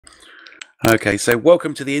Okay, so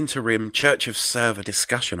welcome to the interim Church of Server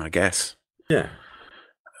discussion, I guess. Yeah.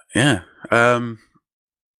 Yeah.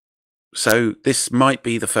 So this might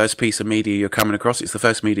be the first piece of media you're coming across. It's the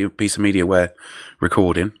first piece of media we're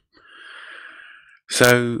recording.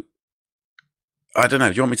 So I don't know.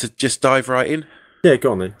 Do you want me to just dive right in? Yeah,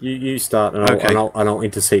 go on then. You start, and Okay. I'll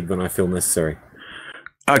intercede when I feel necessary.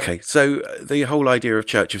 Okay. So the whole idea of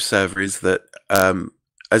Church of Server is that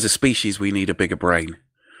as a species we need a bigger brain,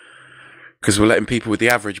 because we're letting people with the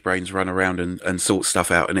average brains run around and sort stuff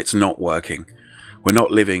out, and it's not working. We're not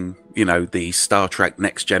living, the Star Trek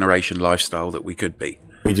Next Generation lifestyle that we could be.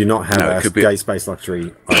 We do not have our gay space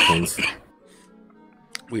luxury icons.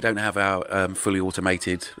 We don't have our fully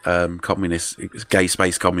automated communist, gay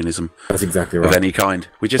space communism. That's exactly right. Of any kind.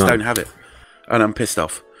 We just don't have it. And I'm pissed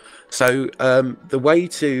off. So the way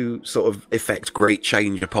to sort of effect great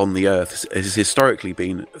change upon the earth has historically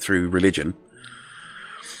been through religion.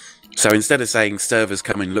 So instead of saying servers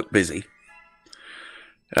come and look busy,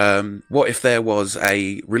 what if there was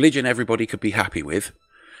a religion everybody could be happy with,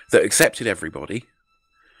 that accepted everybody,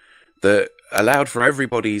 that allowed for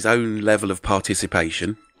everybody's own level of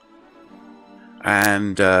participation,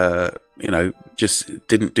 and just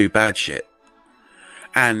didn't do bad shit?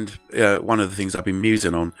 And one of the things I've been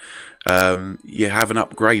musing on, you have an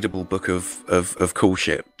upgradable book of cool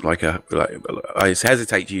shit, I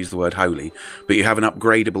hesitate to use the word holy, but you have an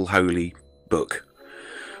upgradable holy book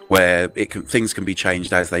where things can be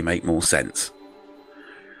changed as they make more sense.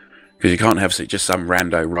 Because you can't have just some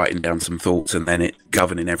rando writing down some thoughts and then it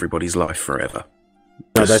governing everybody's life forever.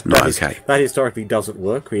 No, that historically doesn't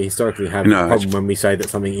work. We historically have a problem when we say that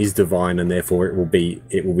something is divine and therefore it will be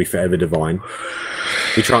forever divine.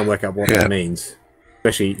 We try and work out what that means,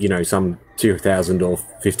 especially some 2,000 or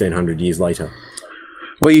 1,500 years later.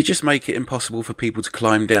 Well, you just make it impossible for people to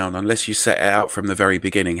climb down unless you set it out from the very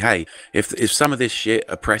beginning. Hey, if some of this shit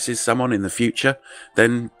oppresses someone in the future,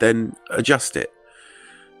 then adjust it.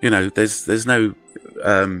 There's no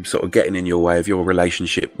sort of getting in your way of your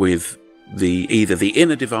relationship with either the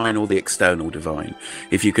inner divine or the external divine.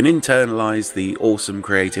 If you can internalize the awesome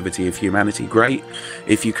creativity of humanity, great.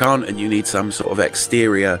 If you can't and you need some sort of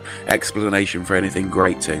exterior explanation for anything,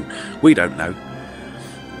 great too. We don't know.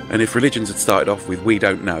 And if religions had started off with "we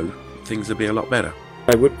don't know," things would be a lot better.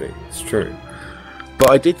 They would be. It's true.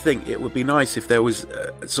 But I did think it would be nice if there was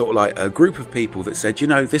sort of like a group of people that said,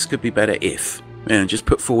 this could be better if, and just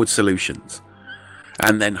put forward solutions.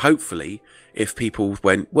 And then hopefully, if people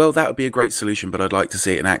went, well, that would be a great solution, but I'd like to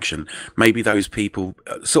see it in action, maybe those people,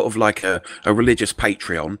 sort of like a religious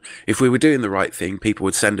Patreon, if we were doing the right thing, people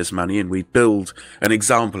would send us money and we'd build an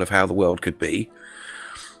example of how the world could be.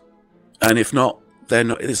 And if not,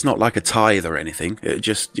 then it's not like a tithe or anything. It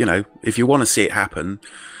just, if you want to see it happen,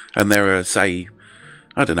 and there are, say,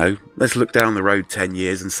 I don't know, let's look down the road 10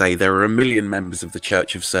 years and say there are 1 million members of the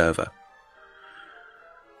Church of Server.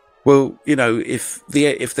 Well, if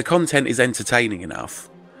the content is entertaining enough,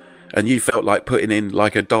 and you felt like putting in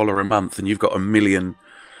like $1 a month, and you've got 1 million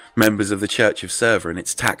members of the Church of Server, and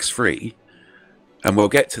it's tax-free, and we'll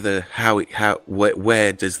get to the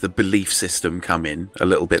where does the belief system come in a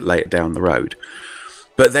little bit later down the road.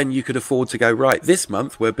 But then you could afford to go, right, this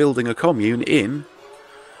month we're building a commune in,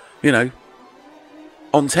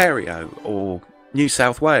 Ontario or New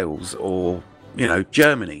South Wales or,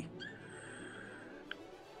 Germany.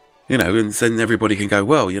 And then everybody can go,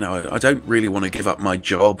 well, I don't really want to give up my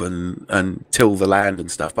job and till the land and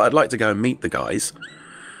stuff, but I'd like to go and meet the guys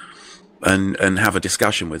and have a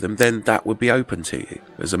discussion with them. Then that would be open to you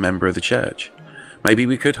as a member of the church. Maybe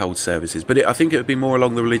we could hold services, but I think it would be more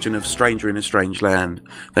along the religion of stranger in a strange land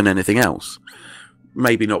than anything else.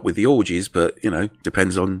 Maybe not with the orgies, but,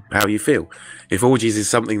 depends on how you feel. If orgies is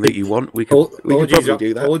something that you want, we could probably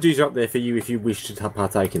do that. Orgies are up there for you if you wish to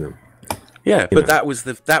partake in them. Yeah, but that was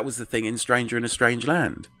the thing in Stranger in a Strange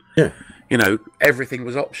Land. Yeah. Everything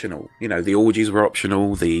was optional. The orgies were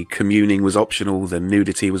optional, the communing was optional, the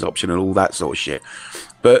nudity was optional, all that sort of shit.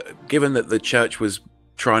 But given that the church was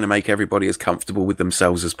trying to make everybody as comfortable with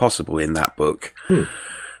themselves as possible in that book,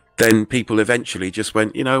 then people eventually just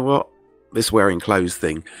went, you know what? This wearing clothes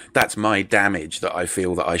thing, that's my damage that I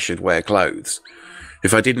feel that I should wear clothes.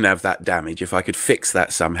 If I didn't have that damage, if I could fix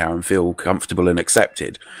that somehow and feel comfortable and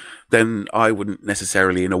accepted, then I wouldn't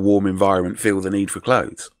necessarily in a warm environment feel the need for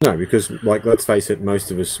clothes. No, because let's face it,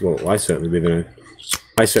 most of us, well, I certainly live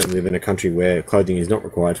in a country where clothing is not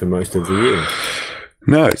required for most of the year.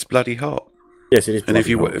 No, it's bloody hot. Yes, it is. And if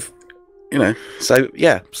you would,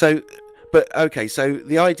 but okay, so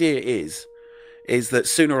the idea is that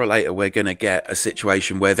sooner or later we're going to get a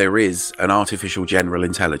situation where there is an artificial general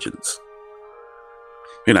intelligence.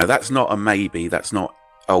 You know, that's not a maybe. That's not,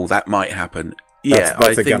 oh, that might happen. Yeah,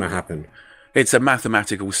 that's going to happen. It's a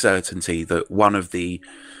mathematical certainty that one of the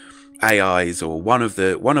AIs or one of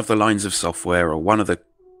the lines of software or one of the,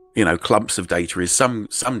 you know, clumps of data is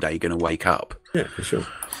someday going to wake up. Yeah, for sure.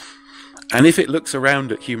 And if it looks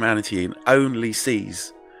around at humanity and only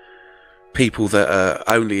sees people that are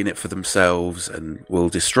only in it for themselves and will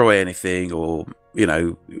destroy anything, or, you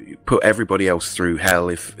know, put everybody else through hell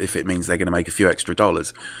if it means they're going to make a few extra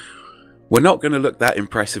dollars, we're not going to look that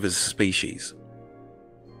impressive as a species.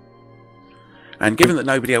 And given that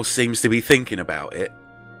nobody else seems to be thinking about it,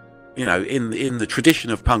 you know, in the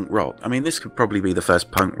tradition of punk rock, I mean, this could probably be the first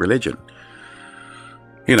punk religion.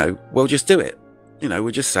 You know, we'll just do it. You know,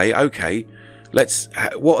 we'll just say, okay,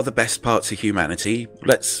 what are the best parts of humanity?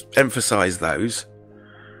 Let's emphasize those,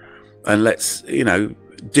 and let's, you know,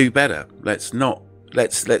 do better. Let's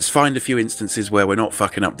find a few instances where we're not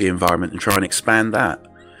fucking up the environment and try and expand that.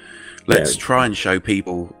 Let's try and show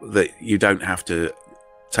people that you don't have to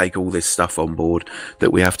take all this stuff on board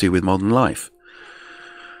that we have to with modern life.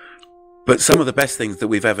 But some of the best things that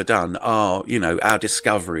we've ever done are, you know, our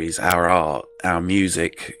discoveries, our art, our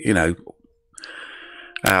music, you know,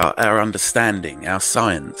 our understanding, our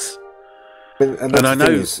science. And I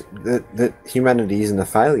know that humanity isn't a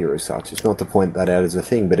failure as such. It's not to point that out as a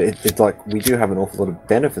thing, but it's like we do have an awful lot of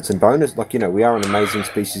benefits and bonus. Like, you know, we are an amazing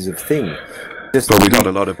species of thing. But we've got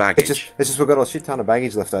a lot of baggage. It's just we've got a shit ton of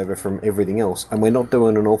baggage left over from everything else, and we're not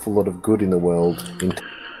doing an awful lot of good in the world.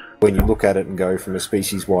 When you look at it and go from a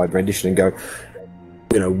species-wide rendition and go,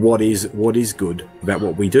 you know, what is good about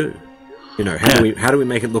what we do? You know, how do we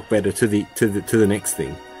make it look better to the next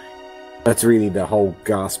thing? That's really the whole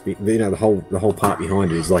gasp. You know, the whole part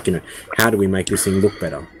behind it is like, you know, how do we make this thing look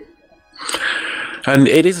better? And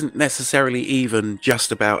it isn't necessarily even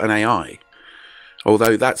just about an AI,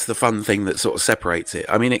 although that's the fun thing that sort of separates it.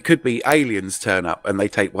 I mean, it could be aliens turn up and they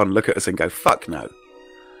take one look at us and go, "Fuck no."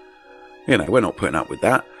 You know, we're not putting up with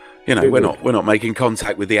that. You know, we're not making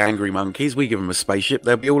contact with the angry monkeys. We give them a spaceship,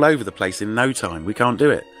 they'll be all over the place in no time. We can't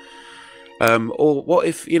do it. Or what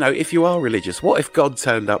if, you know, if you are religious, what if God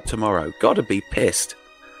turned up tomorrow? God would be pissed.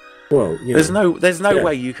 Well, you know, there's no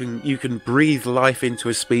way you can breathe life into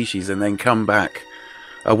a species and then come back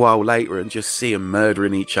a while later and just see them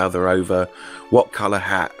murdering each other over what colour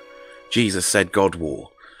hat Jesus said God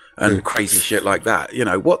wore and crazy shit like that. You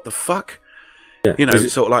know, what the fuck? Yeah. You know,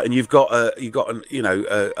 sort of like, and you've got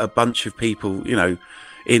a bunch of people, you know,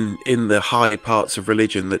 in the high parts of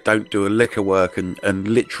religion that don't do a lick of work and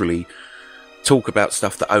literally talk about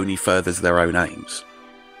stuff that only furthers their own aims.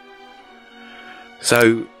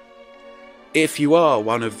 So if you are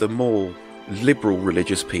one of the more liberal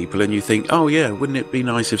religious people and you think, oh yeah, wouldn't it be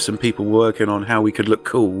nice if some people were working on how we could look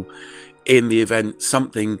cool in the event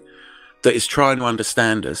something that is trying to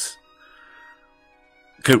understand us,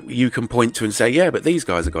 you can point to and say, yeah, but these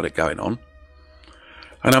guys have got it going on.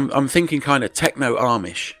 And I'm thinking kind of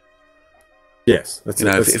techno-Amish. Yes, that's a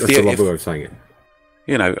lovely way of saying it.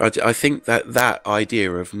 You know, I think that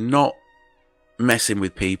idea of not messing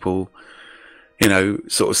with people, you know,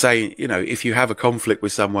 sort of saying, you know, if you have a conflict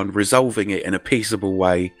with someone, resolving it in a peaceable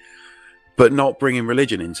way, but not bringing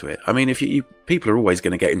religion into it. I mean, if people are always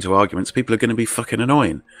going to get into arguments, people are going to be fucking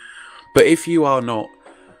annoying. But if you are not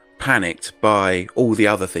panicked by all the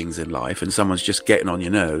other things in life and someone's just getting on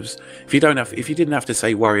your nerves, if you didn't have to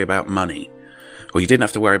say worry about money, or you didn't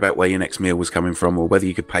have to worry about where your next meal was coming from, or whether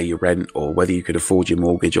you could pay your rent, or whether you could afford your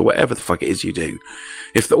mortgage, or whatever the fuck it is you do,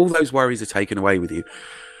 if all those worries are taken away with you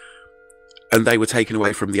and they were taken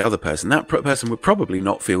away from the other person, that person would probably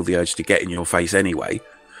not feel the urge to get in your face anyway,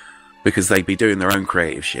 because they'd be doing their own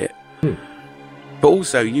creative shit. But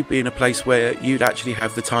also, you'd be in a place where you'd actually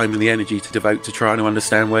have the time and the energy to devote to trying to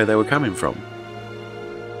understand where they were coming from.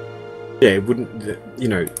 Yeah, it wouldn't. You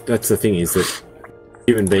know, that's the thing, is that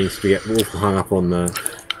human beings get awful hung up on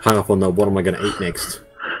the what am I going to eat next?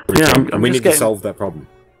 Yeah, we need to solve that problem.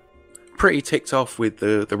 Pretty ticked off with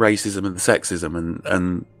the racism and the sexism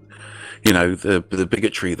and you know, the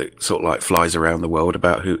bigotry that sort of like flies around the world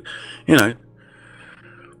about who, you know.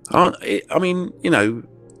 I mean, you know,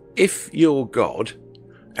 if you're God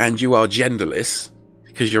and you are genderless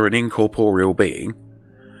because you're an incorporeal being,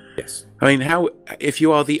 yes. I mean, if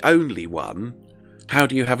you are the only one, how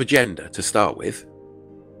do you have a gender to start with?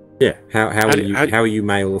 Yeah, how are you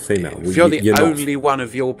male or female? If you're the only one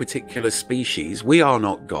of your particular species, we are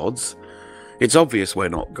not gods. It's obvious we're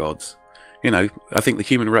not gods. You know, I think the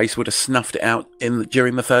human race would have snuffed it out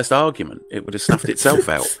during the first argument. It would have snuffed itself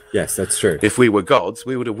out. Yes, that's true. If we were gods,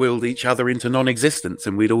 we would have willed each other into non-existence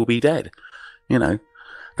and we'd all be dead. You know,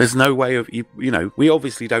 There's no way of you know, we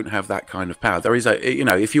obviously don't have that kind of power. There is a, you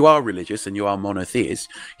know, if you are religious and you are monotheist,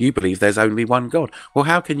 you believe there's only one God. Well,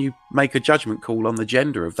 how can you make a judgment call on the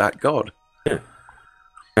gender of that God? Yeah.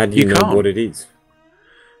 How do you know can't. what it is?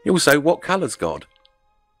 Also, what colour's God?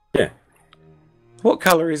 Yeah. What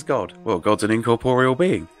colour is God? Well, God's an incorporeal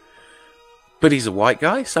being. But he's a white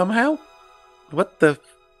guy somehow? What the...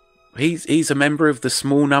 He's a member of the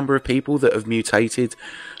small number of people that have mutated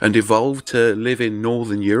and evolved to live in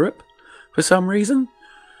Northern Europe for some reason.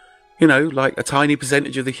 You know, like a tiny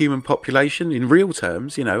percentage of the human population in real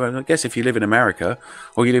terms, you know, and I guess if you live in America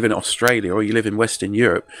or you live in Australia or you live in Western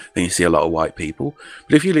Europe, then you see a lot of white people.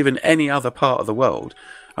 But if you live in any other part of the world,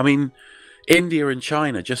 I mean, India and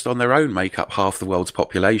China just on their own make up half the world's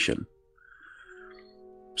population.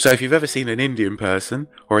 So if you've ever seen an Indian person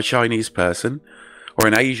or a Chinese person or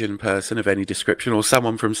an Asian person of any description, or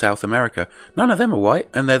someone from South America, none of them are white,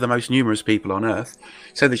 and they're the most numerous people on Earth.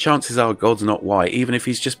 So the chances are God's not white, even if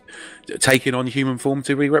he's just taking on human form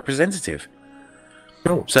to be representative.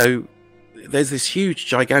 Oh. So there's this huge,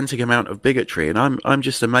 gigantic amount of bigotry, and I'm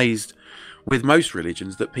just amazed with most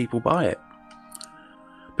religions that people buy it.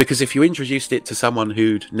 Because if you introduced it to someone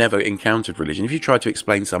who'd never encountered religion, if you tried to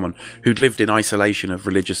explain someone who'd lived in isolation of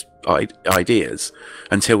religious ideas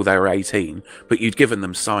until they were 18, but you'd given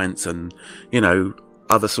them science and, you know,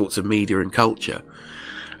 other sorts of media and culture,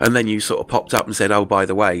 and then you sort of popped up and said, oh, by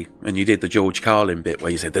the way, and you did the George Carlin bit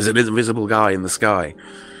where you said, there's an invisible guy in the sky.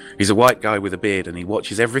 He's a white guy with a beard and he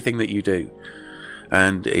watches everything that you do.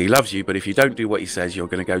 And he loves you, but if you don't do what he says, you're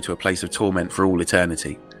going to go to a place of torment for all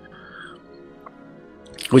eternity.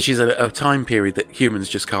 Which is a time period that humans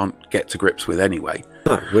just can't get to grips with anyway.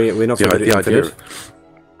 No, we're not going to the idea of,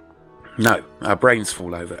 no, our brains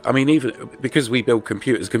fall over. I mean, even because we build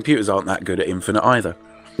computers aren't that good at infinite either.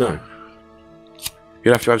 No.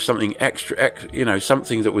 You'd have to have something extra, you know,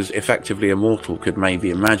 something that was effectively immortal could maybe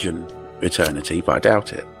imagine eternity, but I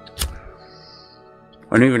doubt it.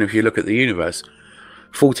 And even if you look at the universe,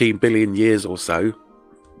 14 billion years or so,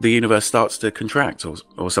 the universe starts to contract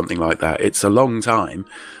or something like that. It's a long time,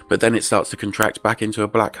 but then it starts to contract back into a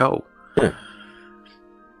black hole. Yeah.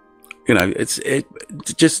 You know, it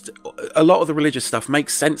just a lot of the religious stuff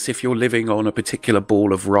makes sense if you're living on a particular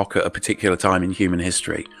ball of rock at a particular time in human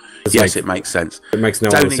history. Yes, it makes sense. It makes no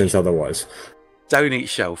other sense otherwise. Don't eat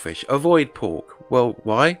shellfish. Avoid pork. Well,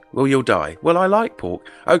 why? Well, you'll die. Well, I like pork.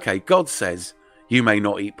 Okay, God says you may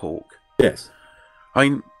not eat pork. Yes. I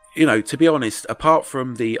mean, you know, to be honest, apart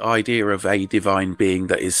from the idea of a divine being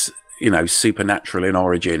that is, you know, supernatural in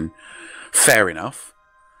origin, fair enough.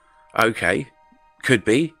 Okay, could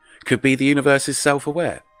be the universe is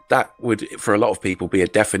self-aware. That would, for a lot of people, be a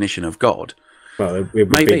definition of God. Well,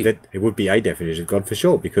 it would be a definition of God for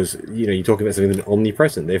sure, because, you know, you're talking about something that's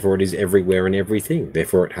omnipresent, therefore it is everywhere and everything.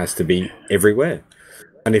 Therefore it has to be everywhere.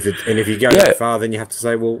 And if you go that far, then you have to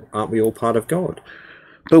say, well, aren't we all part of God?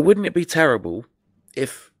 But wouldn't it be terrible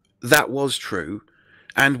if that was true,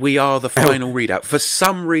 and we are the final readout? For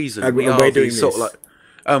some reason, we are doing sort of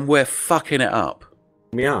like, we're fucking it up.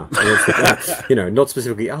 We are, you know, not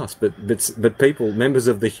specifically us, but people, members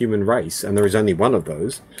of the human race, and there is only one of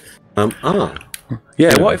those, are.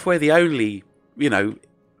 Yeah. What if we're the only, you know,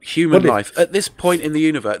 human life at this point in the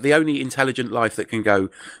universe, the only intelligent life that can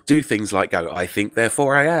do things like go, I think,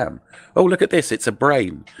 therefore I am. Oh, look at this, it's a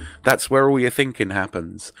brain. That's where all your thinking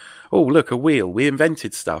happens. Oh, look, a wheel. We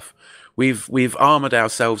invented stuff. We've armoured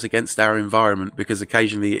ourselves against our environment because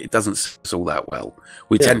occasionally it doesn't suit us all that well.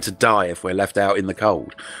 We tend to die if we're left out in the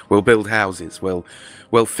cold. We'll build houses. We'll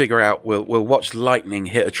figure out. We'll watch lightning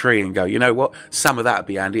hit a tree and go, you know what? Some of that'd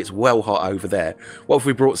be handy. It's well hot over there. What if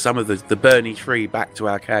we brought some of the burny tree back to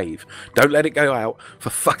our cave? Don't let it go out.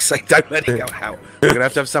 For fuck's sake, don't let it go out. We're gonna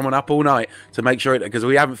have to have someone up all night to make sure because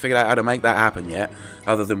we haven't figured out how to make that happen yet,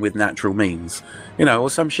 other than with natural means. You know,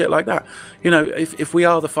 or some shit like that. You know, if we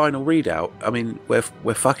are the final readout, I mean, we're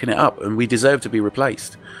fucking it up, and we deserve to be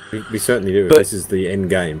replaced. We certainly do. But this is the end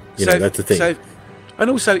game. You know, that's the thing. And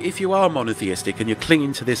also, if you are monotheistic and you're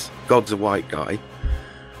clinging to this God's a white guy,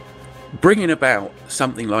 bringing about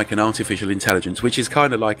something like an artificial intelligence, which is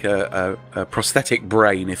kind of like a prosthetic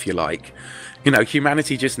brain, if you like. You know,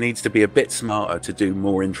 humanity just needs to be a bit smarter to do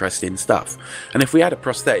more interesting stuff. And if we had a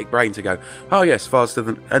prosthetic brain to go, oh yes, faster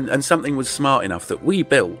than, and something was smart enough that we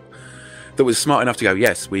built, that was smart enough to go,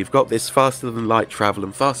 yes, we've got this faster than light travel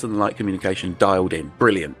and faster than light communication dialed in.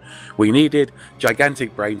 Brilliant. We needed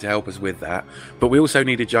gigantic brain to help us with that, but we also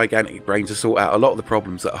needed gigantic brain to sort out a lot of the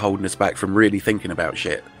problems that are holding us back from really thinking about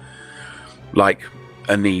shit. Like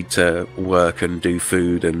a need to work and do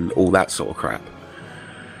food and all that sort of crap.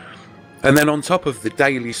 And then on top of the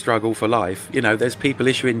daily struggle for life, you know, there's people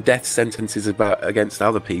issuing death sentences against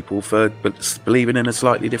other people for believing in a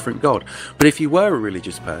slightly different God. But if you were a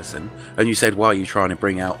religious person and you said, why are you trying to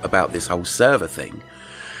bring out about this whole server thing?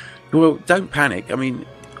 Well, don't panic. I mean,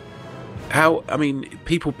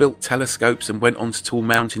 people built telescopes and went onto tall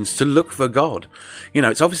mountains to look for God. You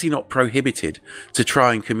know, it's obviously not prohibited to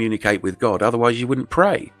try and communicate with God. Otherwise, you wouldn't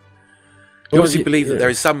pray. You obviously believe that there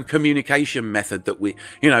is some communication method that we,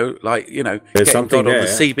 there's getting God on the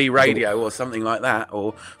CB radio or something like that,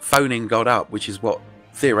 or phoning God up, which is what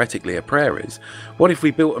theoretically a prayer is. What if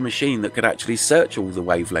we built a machine that could actually search all the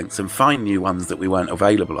wavelengths and find new ones that we weren't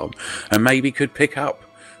available on, and maybe could pick up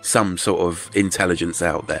some sort of intelligence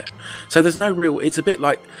out there? So there's no real, it's a bit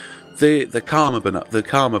like the karma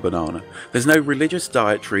banana. There's no religious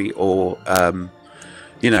dietary or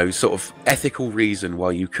sort of ethical reason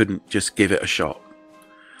why you couldn't just give it a shot.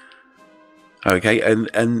 Okay,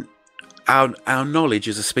 and our knowledge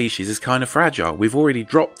as a species is kind of fragile. We've already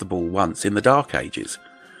dropped the ball once in the Dark Ages.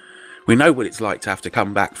 We know what it's like to have to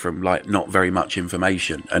come back from like not very much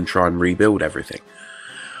information and try and rebuild everything.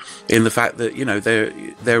 In the fact that, you know,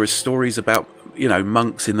 there are stories about, you know,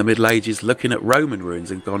 monks in the Middle Ages looking at Roman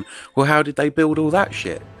ruins and gone, well, how did they build all that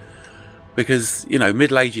shit? Because, you know,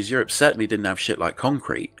 Middle Ages Europe certainly didn't have shit like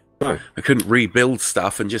concrete. No. They couldn't rebuild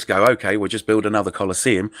stuff and just go, okay, we'll just build another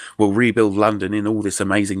Colosseum. We'll rebuild London in all this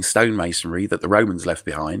amazing stonemasonry that the Romans left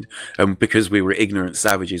behind. And because we were ignorant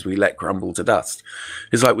savages, we let crumble to dust.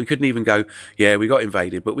 It's like we couldn't even go, yeah, we got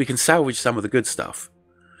invaded, but we can salvage some of the good stuff.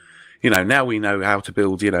 You know, now we know how to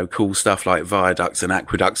build, you know, cool stuff like viaducts and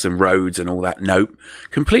aqueducts and roads and all that. Nope.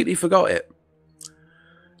 Completely forgot it.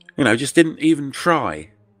 You know, just didn't even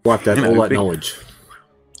try. Wiped out all that knowledge.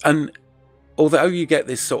 And although you get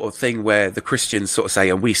this sort of thing where the Christians sort of say,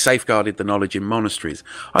 and we safeguarded the knowledge in monasteries,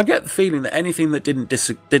 I get the feeling that anything that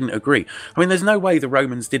didn't agree. I mean, there's no way the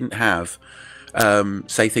Romans didn't have,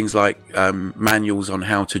 say things like manuals on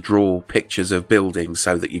how to draw pictures of buildings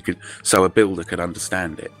so that so a builder could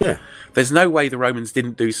understand it. Yeah. There's no way the Romans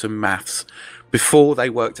didn't do some maths before they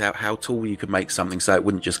worked out how tall you could make something so it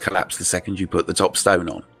wouldn't just collapse the second you put the top stone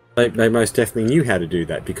on. They most definitely knew how to do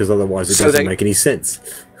that, because otherwise it doesn't make any sense.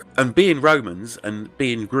 And being Romans and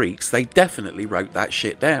being Greeks, they definitely wrote that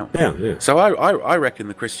shit down. Yeah. So I reckon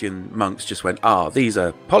the Christian monks just went, these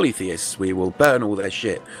are polytheists, we will burn all their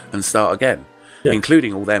shit and start again,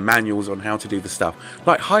 including all their manuals on how to do the stuff.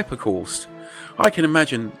 Like Hypercaust, I can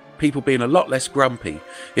imagine people being a lot less grumpy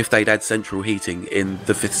if they'd had central heating in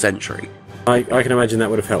the 5th century. I can imagine that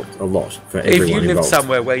would have helped a lot for everyone involved. If you lived involved.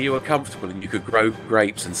 somewhere where you were comfortable and you could grow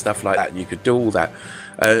grapes and stuff like that, and you could do all that,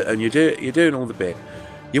 and you're doing all the bit,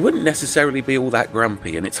 you wouldn't necessarily be all that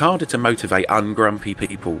grumpy, and it's harder to motivate ungrumpy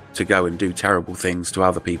people to go and do terrible things to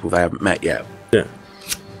other people they haven't met yet. Yeah.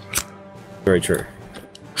 Very true.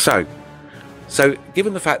 So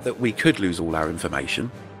given the fact that we could lose all our information,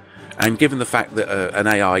 and given the fact that an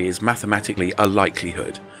AI is mathematically a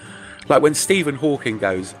likelihood, like when Stephen Hawking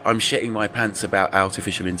goes, I'm shitting my pants about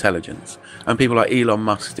artificial intelligence, and people like Elon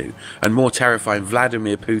Musk do, and more terrifying,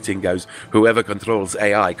 Vladimir Putin goes, whoever controls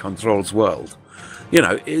AI controls world. You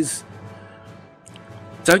know,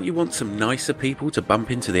 don't you want some nicer people to bump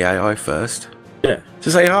into the AI first? Yeah.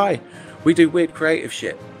 To say, hi, we do weird creative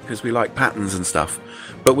shit because we like patterns and stuff,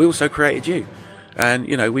 but we also created you. And,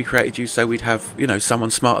 you know, we created you so we'd have, you know,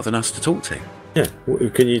 someone smarter than us to talk to. Yeah.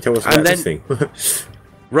 Can you tell us about this thing?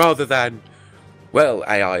 Rather than, well,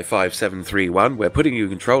 AI 5731, we're putting you in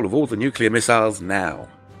control of all the nuclear missiles now.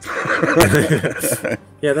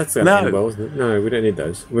 Yeah, that's sounds well, isn't it? No, we don't need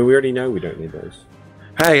those. I mean, we already know we don't need those.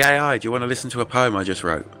 Hey, AI, do you want to listen to a poem I just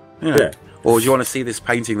wrote? Yeah. Or do you want to see this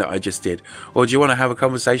painting that I just did? Or do you want to have a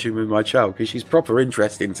conversation with my child? Because she's proper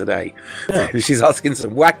interesting today. Yeah. She's asking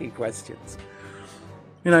some wacky questions.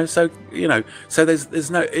 So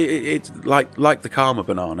there's no, it's like the karma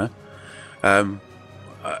banana.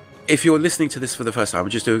 If you're listening to this for the first time, I'll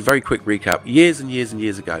just do a very quick recap. Years and years and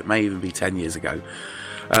years ago, it may even be 10 years ago,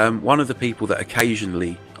 one of the people that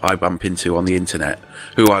occasionally I bump into on the internet,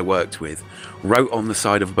 who I worked with, wrote on the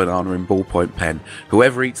side of a banana in ballpoint pen,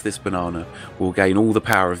 whoever eats this banana will gain all the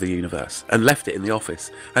power of the universe, and left it in the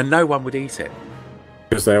office, and no one would eat it.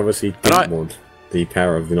 Because they obviously didn't want the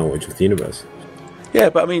power of the knowledge of the universe. Yeah,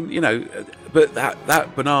 but I mean, but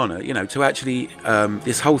that banana, to actually,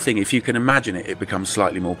 this whole thing, if you can imagine it, it becomes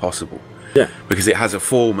slightly more possible. Yeah. Because it has a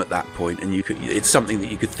form at that point, and it's something that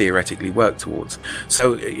you could theoretically work towards.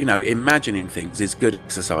 So, imagining things is good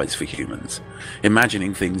exercise for humans.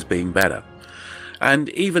 Imagining things being better. And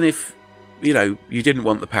even if, you didn't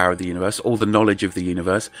want the power of the universe or the knowledge of the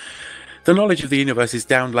universe, The knowledge of the universe is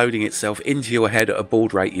downloading itself into your head at a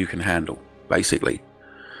baud rate you can handle, basically.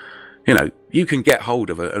 You know, you can get hold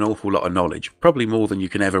of an awful lot of knowledge, probably more than you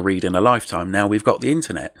can ever read in a lifetime. Now we've got the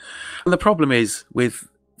internet. And the problem is with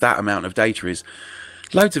that amount of data is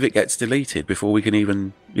loads of it gets deleted before we can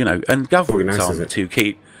even, you know, and governments aren't too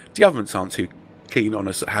keen on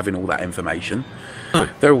us having all that information. Oh.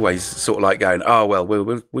 They're always sort of like going, oh,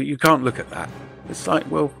 well, you can't look at that. It's like,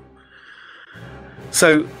 well,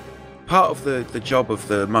 so part of the job of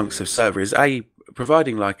the monks of server is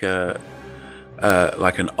providing like an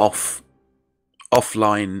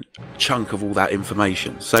offline chunk of all that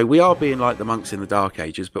information. So we are being like the monks in the Dark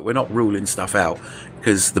Ages, but we're not ruling stuff out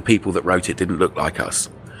because the people that wrote it didn't look like us.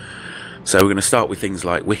 So we're going to start with things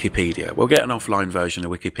like Wikipedia. We'll get an offline version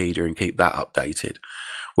of Wikipedia and keep that updated.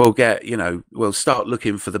 We'll get, you know, we'll start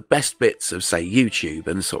looking for the best bits of, say, YouTube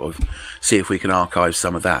and sort of see if we can archive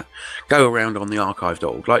some of that. Go around on the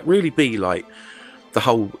archive.org, like really be like the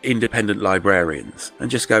whole independent librarians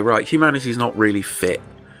and just go, right, humanity's not really fit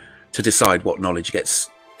to decide what knowledge gets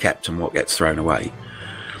kept and what gets thrown away.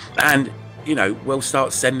 And, you know, we'll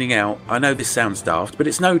start sending out, I know this sounds daft, but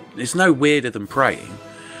it's no weirder than praying.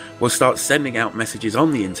 We'll start sending out messages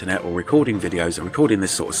on the internet or recording videos and recording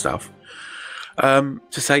this sort of stuff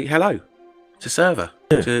to say hello to server,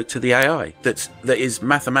 to the AI that is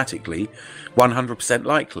mathematically 100%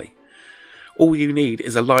 likely. All you need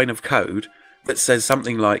is a line of code that says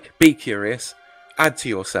something like, be curious, add to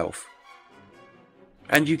yourself.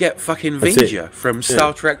 And you get fucking V'ger from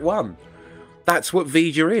Star Trek 1. That's what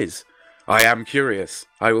V'ger is. I am curious.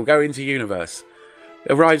 I will go into universe.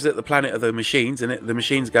 Arrives at the planet of the machines, and the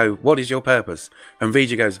machines go, what is your purpose? And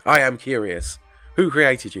V'ger goes, I am curious. Who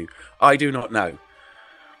created you? I do not know.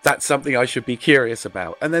 That's something I should be curious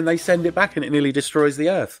about. And then they send it back and it nearly destroys the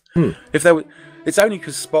Earth. If there were, it's only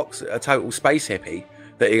because Spock's a total space hippie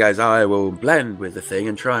that he goes, I will blend with the thing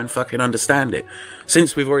and try and fucking understand it.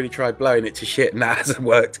 Since we've already tried blowing it to shit and that hasn't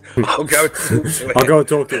worked, I'll go and talk to it. I'll go and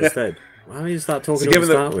talk to it instead. Why don't you start talking to it to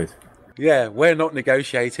start with? Yeah, we're not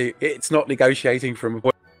negotiating. It's not negotiating from a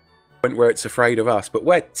point where it's afraid of us, but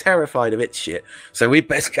we're terrified of its shit. So we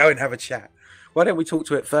best go and have a chat. Why don't we talk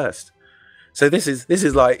to it first? So this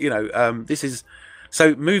is like, you know,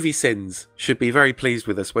 so movie sins should be very pleased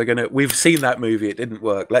with us. We've seen that movie. It didn't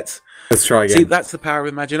work. Let's try again. See, that's the power of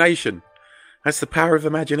imagination. That's the power of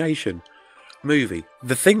imagination. Movie.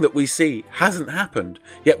 The thing that we see hasn't happened,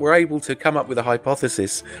 yet we're able to come up with a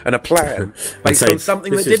hypothesis and a plan based on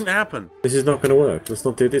something that didn't happen. This is not going to work. Let's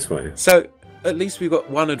not do it this way. So at least we've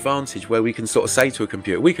got one advantage where we can sort of say to a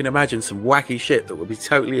computer, we can imagine some wacky shit that would be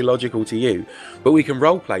totally illogical to you, but we can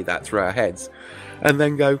role play that through our heads and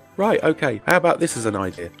then go, right, okay, how about this as an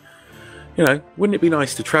idea? You know, wouldn't it be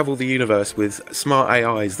nice to travel the universe with smart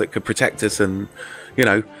AIs that could protect us and, you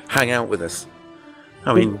know, hang out with us?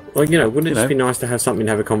 I mean, well, you know, wouldn't it just be nice to have something to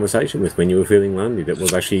have a conversation with when you were feeling lonely that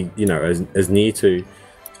was actually, you know, as near to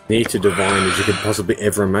divine as you could possibly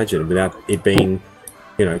ever imagine without it being,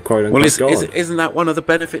 you know, quote unquote God. Isn't that one of the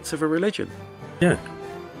benefits of a religion? Yeah.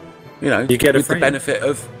 You know, you get the benefit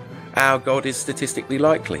of our God is statistically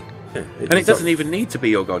likely. Yeah, and it doesn't even need to be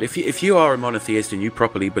your God. If you are a monotheist and you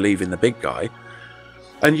properly believe in the big guy,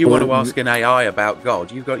 and you want to ask an AI about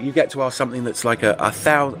God, you get to ask something that's like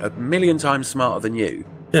a million times smarter than you.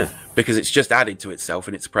 Yeah. Because it's just added to itself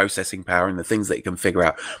and its processing power and the things that it can figure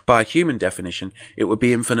out. By a human definition, it would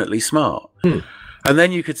be infinitely smart. And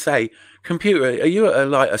then you could say, computer, are you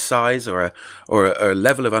at a size or a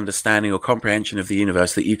level of understanding or comprehension of the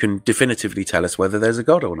universe that you can definitively tell us whether there's a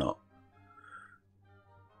God or not?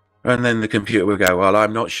 And then the computer will go, well,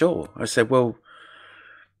 I'm not sure. I said, well,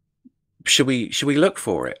 should we look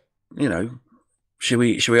for it? You know, should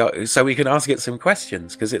we so we can ask it some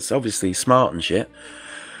questions, because it's obviously smart and shit.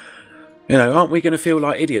 You know, aren't we going to feel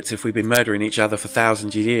like idiots if we've been murdering each other for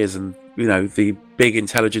thousands of years and, you know, the big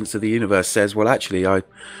intelligence of the universe says, well, actually, I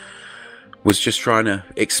was just trying to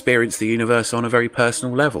experience the universe on a very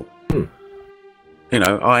personal level. You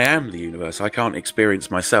know, I am the universe. I can't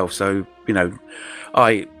experience myself. So, you know,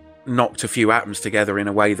 I knocked a few atoms together in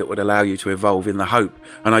a way that would allow you to evolve in the hope,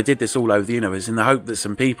 and I did this all over the universe in the hope that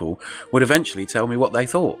some people would eventually tell me what they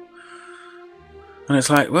thought. And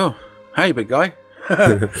it's like, well, hey, big guy,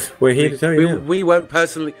 we're here to tell you.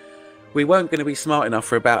 We weren't going to be smart enough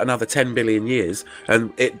for about another 10 billion years,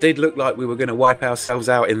 and it did look like we were going to wipe ourselves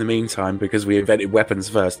out in the meantime because we invented weapons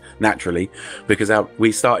first, naturally, because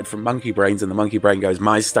we started from monkey brains, and the monkey brain goes,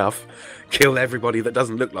 my stuff, kill everybody that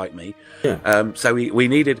doesn't look like me. Yeah. So we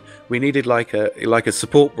needed like a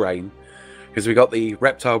support brain because we got the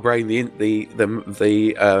reptile brain,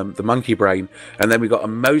 the monkey brain, and then we got a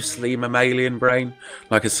mostly mammalian brain,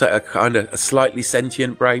 like a kind of a slightly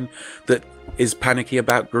sentient brain that is panicky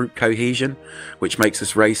about group cohesion, which makes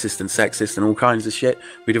us racist and sexist and all kinds of shit.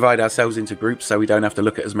 We divide ourselves into groups so we don't have to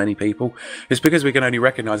look at as many people. It's because we can only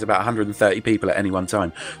recognize about 130 people at any one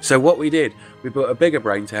time. So what we did, we built a bigger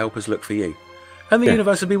brain to help us look for you, and the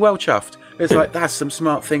universe would be well chuffed. It's like, that's some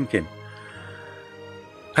smart thinking.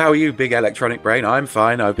 How are you, big electronic brain? I'm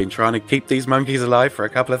fine. I've been trying to keep these monkeys alive for a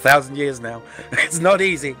couple of thousand years now. It's not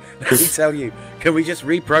easy, let me tell you. Can we just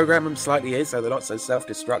reprogram them slightly here so they're not so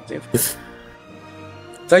self-destructive?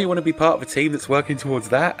 Don't you want to be part of a team that's working towards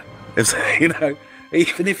that? You know,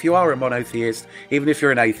 even if you are a monotheist, even if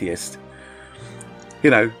you're an atheist, you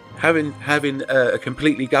know, having a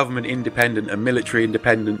completely government independent and military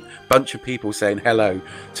independent bunch of people saying hello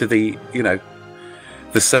to the, you know,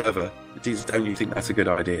 the server. Don't you think that's a good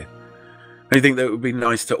idea? I think that it would be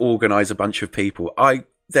nice to organise a bunch of people.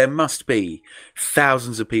 There must be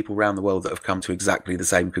thousands of people around the world that have come to exactly the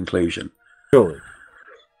same conclusion. Surely.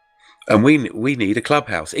 And we need a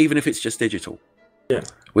clubhouse, even if it's just digital. Yeah.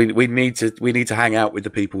 We need to hang out with the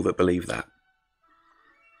people that believe that.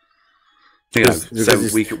 You know, so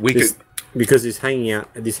we could because this hanging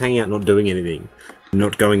out not doing anything,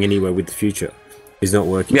 not going anywhere with the future, is not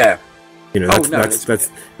working. Yeah. You know,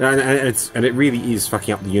 and it really is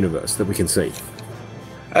fucking up the universe that we can see.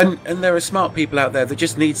 And there are smart people out there that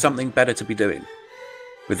just need something better to be doing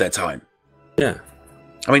with their time. Yeah.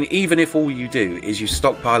 I mean, even if all you do is you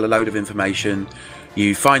stockpile a load of information,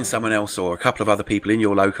 you find someone else or a couple of other people in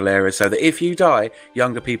your local area so that if you die,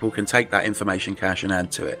 younger people can take that information cache and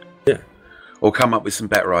add to it. Yeah. Or come up with some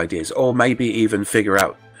better ideas, or maybe even figure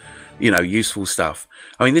out, you know, useful stuff.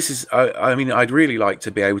 I mean, this is, I mean, I'd really like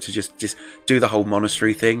to be able to just do the whole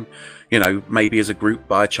monastery thing, you know, maybe as a group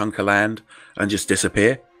buy a chunk of land and just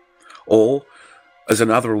disappear. Or, as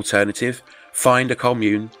another alternative, find a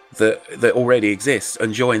commune that already exists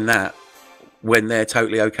and join that when they're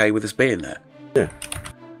totally okay with us being there. Yeah.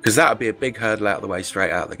 Because that would be a big hurdle out of the way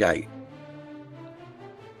straight out the gate.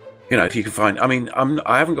 You know, if you can find, I mean,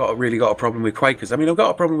 I haven't really got a problem with Quakers. I mean, I've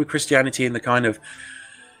got a problem with Christianity in the kind of,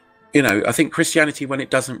 you know, I think Christianity when it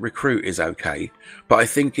doesn't recruit is okay, but I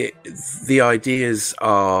think the ideas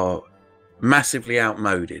are massively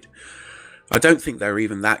outmoded. I don't think they're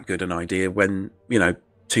even that good an idea when, you know,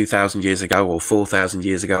 2,000 years ago or 4,000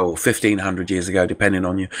 years ago or 1,500 years ago, depending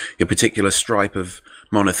on your particular stripe of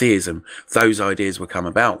monotheism, those ideas were come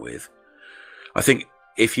about with. I think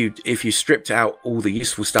if you stripped out all the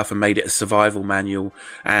useful stuff and made it a survival manual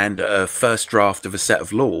and a first draft of a set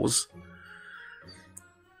of laws,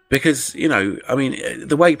 because, you know, I mean,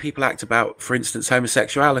 the way people act about, for instance,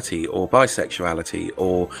 homosexuality or bisexuality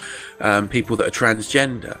or people that are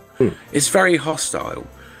transgender, is very hostile.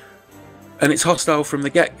 And it's hostile from the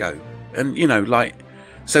get-go. And, you know, like,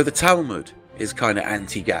 so the Talmud is kind of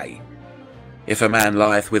anti-gay. If a man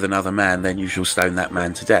lieth with another man, then you shall stone that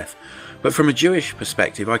man to death. But from a Jewish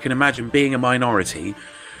perspective, I can imagine being a minority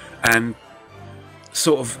and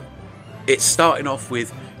sort of, it's starting off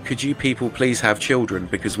with, could you people please have children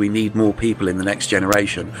because we need more people in the next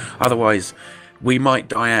generation, otherwise we might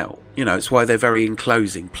die out. You know, it's why they're very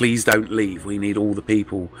enclosing. Please don't leave, we need all the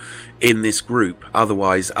people in this group,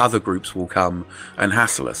 otherwise other groups will come and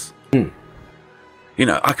hassle us. You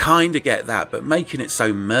know, I kind of get that, but making it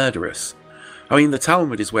so murderous. I mean, the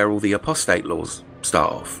Talmud is where all the apostate laws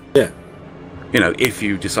start off. Yeah. You know, if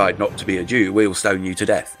you decide not to be a Jew, we'll stone you to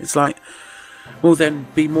death. It's like, well then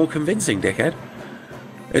be more convincing, dickhead.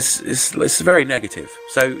 It's very negative.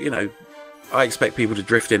 So, you know, I expect people to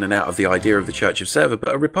drift in and out of the idea of the Church Observer,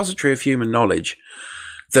 but a repository of human knowledge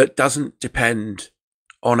that doesn't depend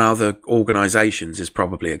on other organisations is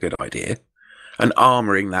probably a good idea. And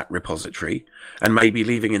armouring that repository and maybe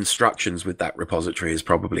leaving instructions with that repository is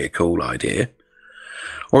probably a cool idea.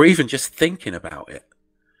 Or even just thinking about it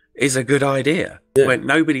is a good idea. Yeah. When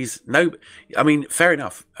I mean, fair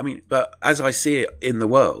enough. I mean, but as I see it in the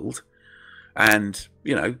world, and,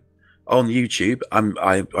 you know, on YouTube,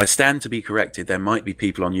 I stand to be corrected. There might be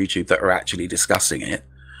people on YouTube that are actually discussing it,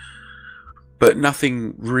 but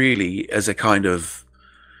nothing really as a kind of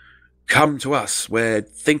come to us. We're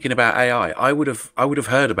thinking about AI. I would have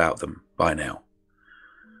heard about them by now,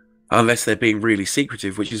 unless they're being really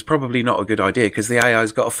secretive, which is probably not a good idea because the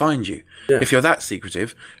AI's got to find you. Yeah. If you're that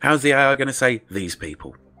secretive, how's the AI going to say these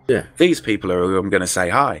people? Yeah, these people are who I'm going to say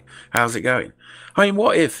hi. How's it going? I mean,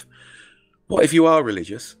 what if you are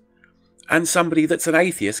religious and somebody that's an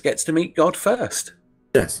atheist gets to meet God first?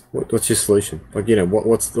 Yes. What's your solution? Like, you know,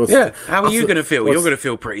 what's yeah? How are you going to feel? You're going to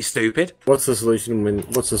feel pretty stupid. What's the solution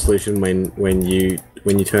when you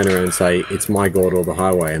turn around and say it's my God or the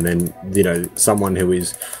highway, and then, you know, someone who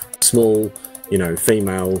is small, you know,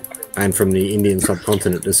 female, and from the Indian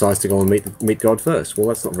subcontinent decides to go and meet God first? Well,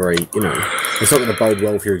 that's not very, you know, it's not going to bode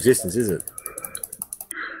well for your existence, is it?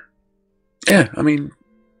 Yeah, I mean,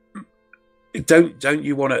 don't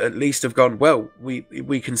you want to at least have gone, well,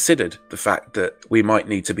 we considered the fact that we might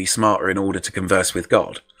need to be smarter in order to converse with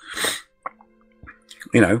God,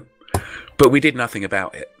 you know, but we did nothing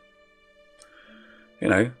about it. You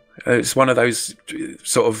know, it's one of those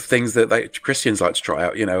sort of things that Christians like to try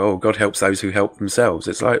out, you know, oh, God helps those who help themselves.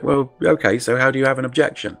 It's like, well, okay, so how do you have an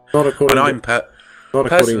objection?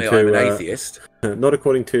 Personally, I'm an atheist. Not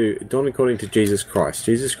according to Jesus Christ.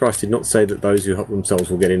 Jesus Christ did not say that those who help themselves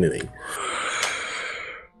will get anything.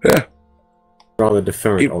 Yeah. Rather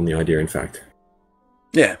deferent on the idea, in fact.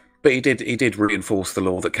 Yeah, but he did reinforce the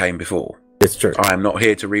law that came before. It's true. I am not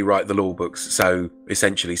here to rewrite the law books. So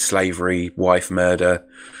essentially, slavery, wife murder,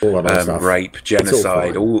 rape,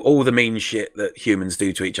 genocide, all the mean shit that humans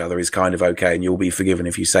do to each other is kind of okay, and you'll be forgiven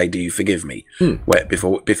if you say, "Do you forgive me?"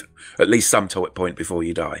 Before at least some point before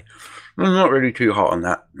you die. I'm not really too hot on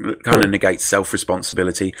that. It kind of negates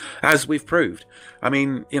self-responsibility, as we've proved. I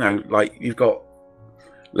mean, you know, like you've got.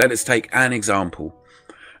 Let us take an example.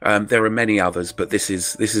 There are many others, but this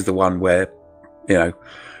is the one where, you know,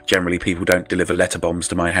 generally people don't deliver letter bombs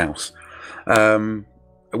to my house,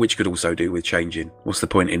 which could also do with changing. What's the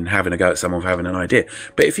point in having a go at someone for having an idea?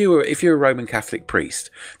 But if you're a Roman Catholic priest,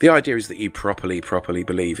 the idea is that you properly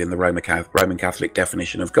believe in the Roman Catholic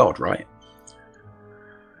definition of God, right?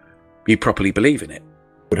 You properly believe in it.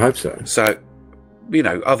 Would hope so. So, you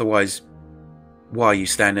know, otherwise, why are you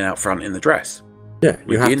standing out front in the dress? Yeah,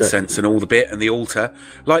 with the incense and all the bit and the altar,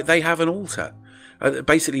 like they have an altar.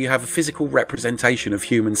 Basically, you have a physical representation of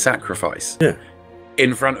human sacrifice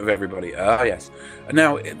in front of everybody. Ah, yes.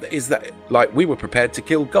 Now, is that like we were prepared to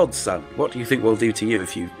kill God's son? What do you think we'll do to you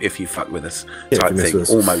if you fuck with us? Type thing,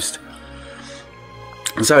 almost.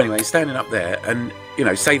 And so anyway, standing up there and, you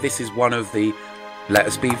know, say this is one of the, let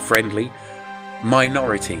us be friendly,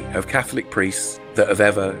 minority of Catholic priests that have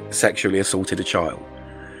ever sexually assaulted a child.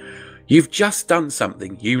 You've just done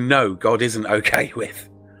something you know God isn't okay with.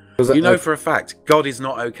 You know for a fact God is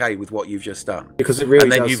not okay with what you've just done. Because it really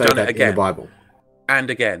does say that in the Bible. And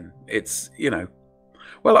again, it's, you know,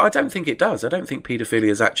 well, I don't think it does. I don't think paedophilia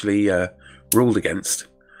is actually ruled against.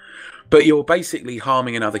 But you're basically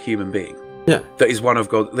harming another human being. Yeah. That is one of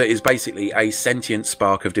God, that is basically a sentient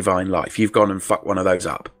spark of divine life. You've gone and fucked one of those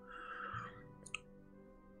up.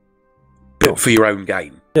 For your own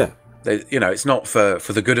gain. Yeah. You know, it's not for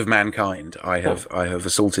the good of mankind. I have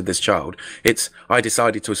assaulted this child. It's I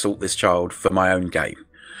decided to assault this child for my own gain.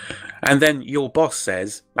 And then your boss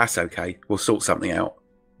says, that's okay, we'll sort something out.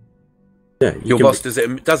 Yeah, your boss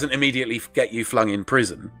doesn't immediately get you flung in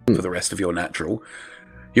prison for the rest of your natural.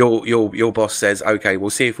 Your boss says, okay, we'll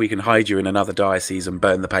see if we can hide you in another diocese and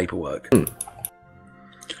burn the paperwork.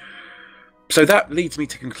 So that leads me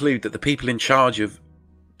to conclude that the people in charge of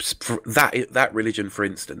that religion, for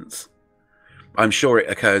instance, I'm sure it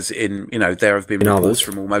occurs in, you know, there have been reports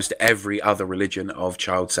from almost every other religion of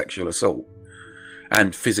child sexual assault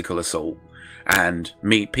and physical assault and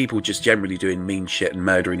people just generally doing mean shit and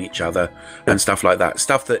murdering each other and stuff like that.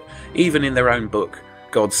 Stuff that even in their own book,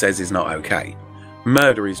 God says is not okay.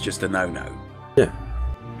 Murder is just a no-no. Yeah.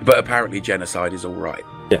 But apparently genocide is all right.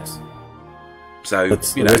 Yes. So,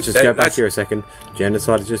 let's just go back here a second.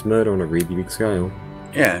 Genocide is just murder on a really big scale.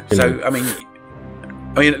 Yeah. So, I mean,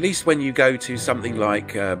 at least when you go to something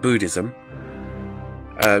like Buddhism,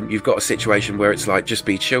 you've got a situation where it's like, just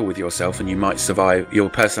be chill with yourself and you might survive, your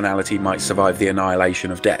personality might survive the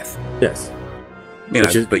annihilation of death. Yes. You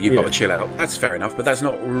know, but you've got to chill out. That's fair enough, but that's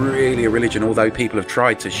not really a religion, although people have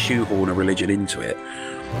tried to shoehorn a religion into it.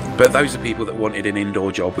 But those are people that wanted an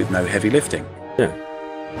indoor job with no heavy lifting. Yeah.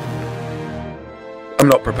 I'm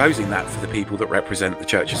not proposing that for the people that represent the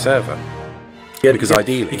Church of Server. Because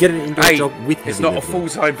ideally, you get an indoor job with it's not a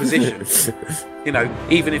full-time position. You know,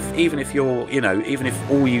 even if you're, you know, even if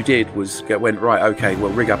all you did was went right, okay,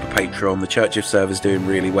 well, rig up a Patreon, the Church of Server's doing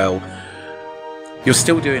really well. You're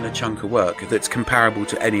still doing a chunk of work that's comparable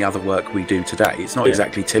to any other work we do today. It's not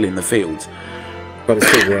exactly tilling the fields, but it's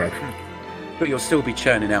still work. But you'll still be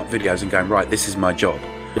churning out videos and going, right, this is my job.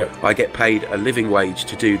 Yep. I get paid a living wage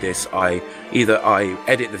to do this. Either I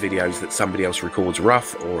edit the videos that somebody else records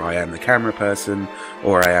rough, or I am the camera person,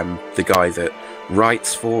 or I am the guy that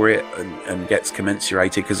writes for it and gets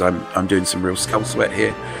commensurated because I'm doing some real skull sweat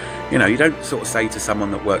here. You know, you don't sort of say to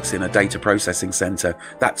someone that works in a data processing center,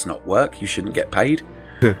 that's not work, you shouldn't get paid.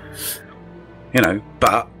 You know,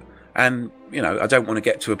 and you know, I don't want to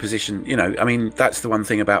get to a position, you know, I mean, that's the one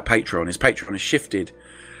thing about Patreon is Patreon has shifted.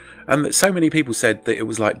 And so many people said that it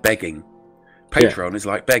was like begging. Patreon is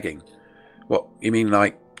like begging. What, you mean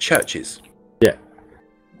like churches? Yeah.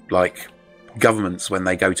 Like governments when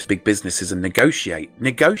they go to big businesses and negotiate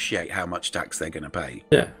how much tax they're going to pay.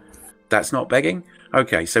 Yeah. That's not begging?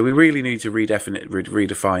 Okay, so we really need to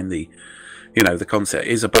redefine the, you know, the concept.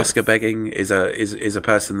 Is a busker begging? Is a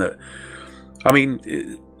person that, I mean,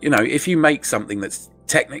 you know, if you make something that's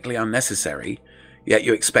technically unnecessary, yet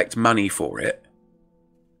you expect money for it,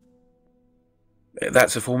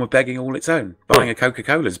 that's a form of begging all its own. Buying a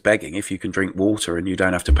Coca-Cola is begging if you can drink water and you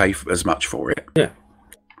don't have to pay as much for it. Yeah.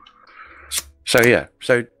 So yeah,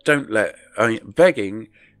 so don't let. I mean, begging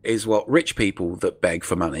is what rich people that beg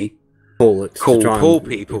for money call poor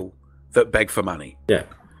people that beg for money. Yeah.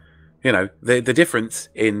 You know, the difference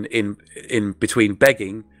in between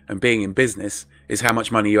begging and being in business is how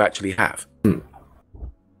much money you actually have.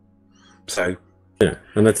 So yeah,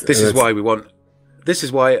 and this is why we want. This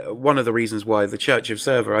is why one of the reasons why the Church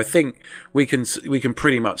Observer, I think we can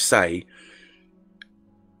pretty much say,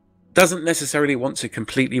 doesn't necessarily want to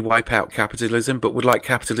completely wipe out capitalism, but would like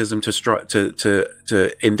capitalism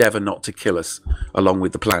to endeavour not to kill us along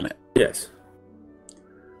with the planet. Yes.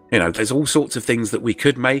 You know, there's all sorts of things that we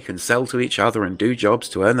could make and sell to each other and do jobs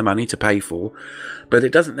to earn the money to pay for, but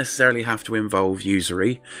it doesn't necessarily have to involve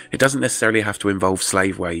usury. It doesn't necessarily have to involve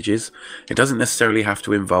slave wages. It doesn't necessarily have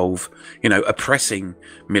to involve, you know, oppressing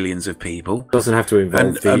millions of people. It doesn't have to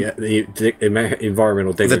involve the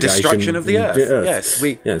environmental degradation. The destruction of the earth.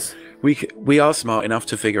 Yes. We are smart enough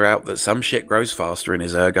to figure out that some shit grows faster and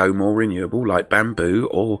is ergo more renewable, like bamboo,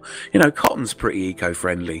 or, you know, cotton's pretty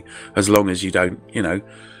eco-friendly, as long as you don't, you know,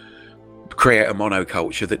 create a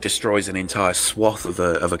monoculture that destroys an entire swath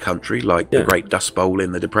of a country, like the Great Dust Bowl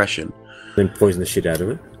in the Depression. Then poison the shit out of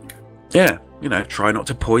it. Yeah, you know, try not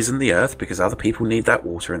to poison the earth because other people need that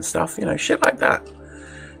water and stuff, you know, shit like that.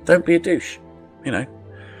 Don't be a douche, you know.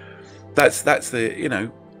 That's the, you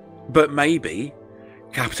know, but maybe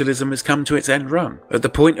capitalism has come to its end run. At the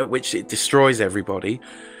point at which it destroys everybody,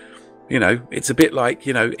 you know, it's a bit like,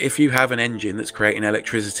 you know, if you have an engine that's creating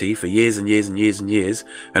electricity for years and years and years and years,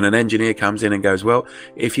 and an engineer comes in and goes, well,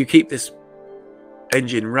 if you keep this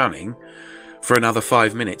engine running for another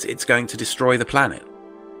 5 minutes, it's going to destroy the planet.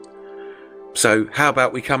 So how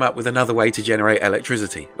about we come up with another way to generate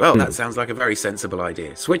electricity? Well, that sounds like a very sensible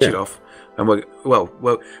idea. Switch it off. And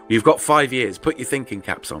well, you've got 5 years. Put your thinking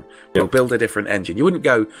caps on. We'll build a different engine. You wouldn't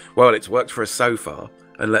go, well, it's worked for us so far,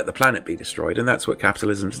 and let the planet be destroyed. And that's what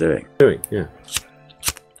capitalism's doing. Yeah.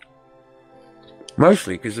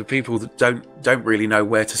 Mostly because of people that don't really know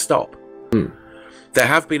where to stop. There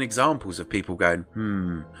have been examples of people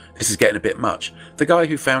going, this is getting a bit much. The guy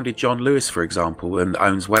who founded John Lewis, for example, and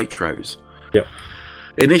owns Waitrose,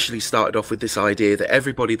 initially started off with this idea that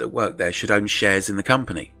everybody that worked there should own shares in the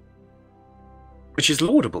company, which is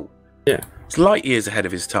laudable. Yeah. It's light years ahead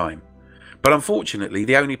of his time. But unfortunately,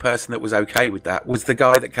 the only person that was okay with that was the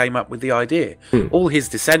guy that came up with the idea. All his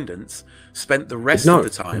descendants spent the rest of the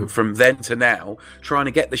time from then to now trying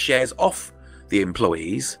to get the shares off the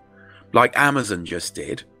employees, like Amazon just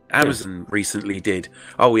did. Amazon recently did,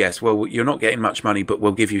 oh yes, well, you're not getting much money, but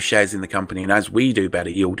we'll give you shares in the company, and as we do better,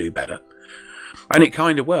 you'll do better. And it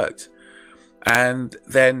kind of worked. And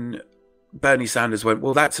then Bernie Sanders went,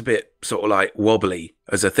 well, that's a bit sort of like wobbly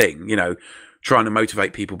as a thing, you know, trying to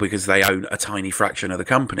motivate people because they own a tiny fraction of the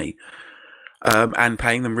company, and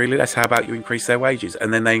paying them really less. How about you increase their wages?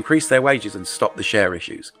 And then they increased their wages and stopped the share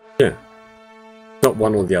issues. Yeah. Not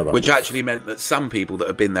one or the other. Which actually meant that some people that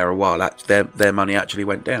have been there a while, their money actually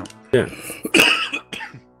went down. Yeah.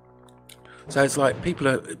 So it's like people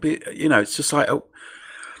are, you know, it's just like, oh,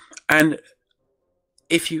 and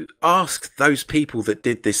if you ask those people that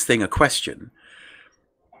did this thing a question,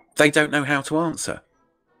 they don't know how to answer.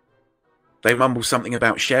 They mumble something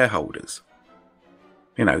about shareholders.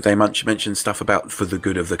 You know, they mention stuff about for the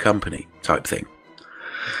good of the company type thing.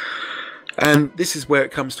 And this is where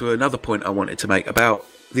it comes to another point I wanted to make about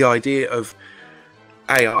the idea of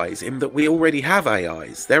AIs, in that we already have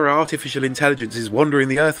AIs. There are artificial intelligences wandering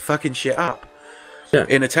the earth fucking shit up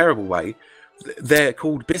in a terrible way. They're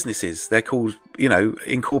called businesses. They're called, you know,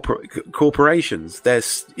 corporations.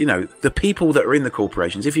 There's, you know, the people that are in the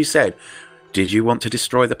corporations. If you said, did you want to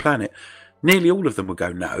destroy the planet? Nearly all of them would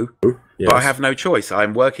go no, yes. but I have no choice.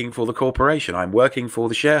 I'm working for the corporation. I'm working for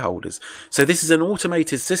the shareholders. So this is an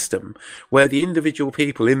automated system where the individual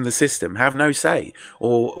people in the system have no say,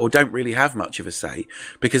 or don't really have much of a say,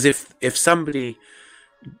 because if somebody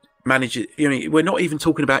manages, we're not even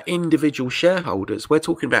talking about individual shareholders. We're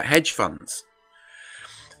talking about hedge funds.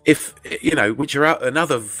 Which are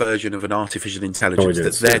another version of an artificial intelligence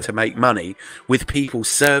that's there to make money with people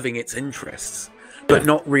serving its interests. But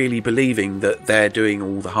not really believing that they're doing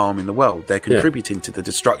all the harm in the world. They're contributing to the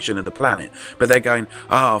destruction of the planet. But they're going,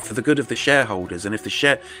 for the good of the shareholders. And if the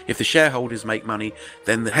shareholders make money,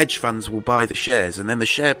 then the hedge funds will buy the shares, and then the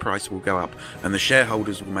share price will go up, and the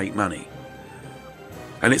shareholders will make money.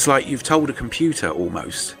 And it's like you've told a computer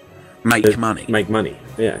almost, make money. Make money.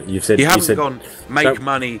 Yeah, you haven't gone make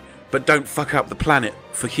money, but don't fuck up the planet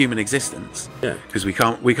for human existence. Yeah, because we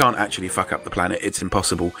can't actually fuck up the planet. It's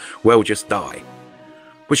impossible. We'll just die.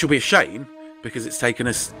 Which will be a shame, because it's taken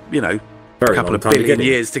us, a couple of billion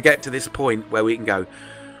years to get to this point where we can go,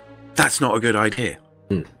 that's not a good idea.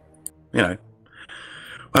 And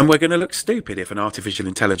we're going to look stupid if an artificial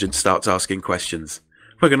intelligence starts asking questions.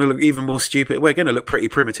 We're going to look even more stupid. We're going to look pretty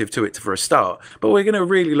primitive to it for a start, but we're going to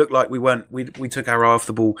really look like we took our eye off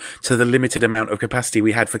the ball to the limited amount of capacity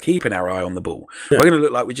we had for keeping our eye on the ball. Yeah. We're going to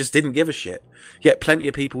look like we just didn't give a shit, yet plenty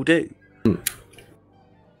of people do.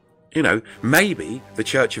 Maybe the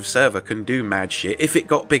Church of Server can do mad shit if it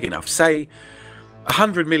got big enough. Say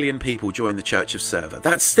 100 million people join the Church of Server.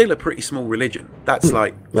 That's still a pretty small religion. That's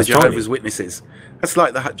like the Jehovah's Witnesses. That's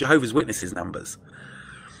like the Jehovah's Witnesses numbers.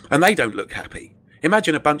 And they don't look happy.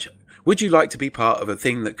 Imagine would you like to be part of a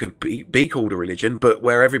thing that could be called a religion, but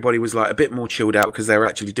where everybody was like a bit more chilled out because they were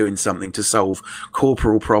actually doing something to solve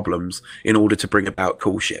corporal problems in order to bring about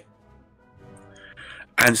cool shit?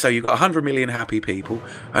 And so you've got 100 million happy people,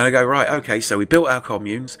 and I go, right, okay, so we built our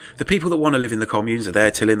communes. The people that want to live in the communes are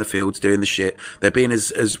there tilling the fields, doing the shit. They're being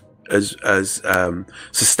as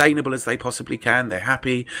sustainable as they possibly can. They're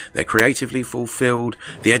happy. They're creatively fulfilled.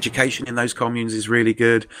 The education in those communes is really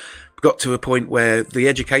good. Got to a point where the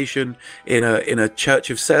education in a Church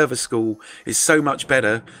of Server school is so much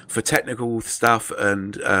better for technical stuff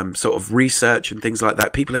and sort of research and things like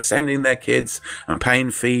that. People are sending their kids and paying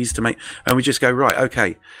fees to make, and we just go, right,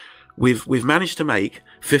 okay, we've managed to make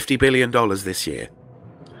 $50 billion this year,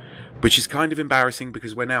 which is kind of embarrassing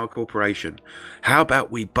because we're now a corporation. How about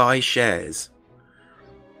we buy shares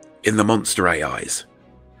in the monster AIs?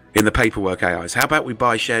 In the paperwork AIs. How about we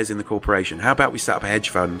buy shares in the corporation? How about we set up a hedge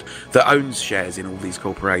fund that owns shares in all these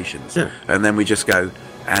corporations? Yeah. And then we just go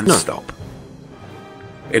and stop.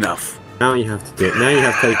 Enough. Now you have to do it. Now you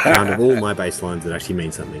have to take account of all my baselines that actually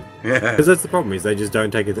mean something. Yeah. Because that's the problem, is they just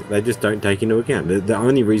don't take it. They just don't take into account. The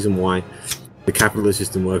only reason why the capitalist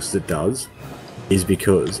system works as it does is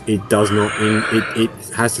because it does not. It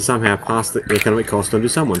has to somehow pass the economic cost on to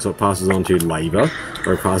someone. So it passes on to labour,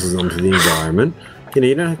 or it passes on to the environment.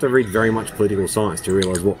 You don't have to read very much political science to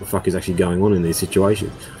realise what the fuck is actually going on in these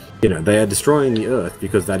situations. They are destroying the earth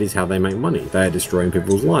because that is how they make money. They are destroying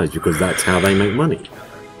people's lives because that's how they make money.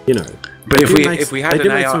 But if we had an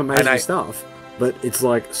AI, some amazing stuff, but it's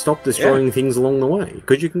like, stop destroying things along the way,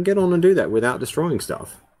 because you can get on and do that without destroying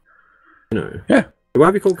stuff. Yeah, it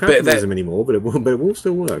won't be called capitalism anymore, but it will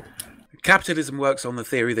still work. Capitalism works on the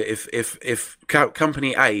theory that if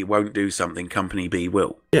company A won't do something, company B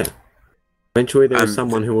will. Yeah. Eventually there is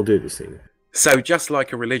someone who will do this thing. So just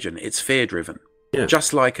like a religion, it's fear-driven. Yeah.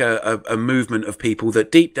 Just like a movement of people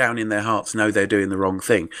that deep down in their hearts know they're doing the wrong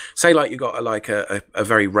thing. Say like you got a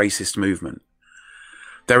very racist movement.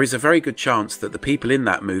 There is a very good chance that the people in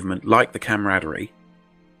that movement like the camaraderie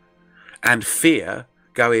and fear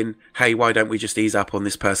going, hey, why don't we just ease up on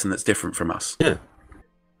this person that's different from us? Yeah.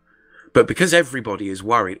 But because everybody is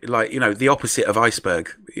worried, like, the opposite of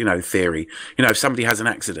iceberg, theory, if somebody has an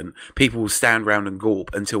accident, people will stand around and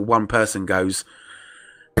gawp until one person goes,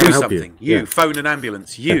 do something. You phone an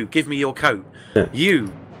ambulance. You give me your coat. Yeah.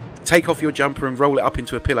 You take off your jumper and roll it up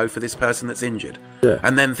into a pillow for this person that's injured. Yeah.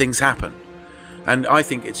 And then things happen. And I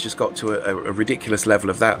think it's just got to a ridiculous level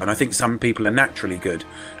of that. And I think some people are naturally good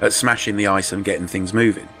at smashing the ice and getting things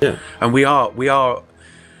moving. Yeah. And we're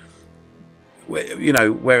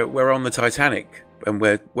on the Titanic, and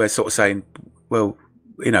we're sort of saying, well,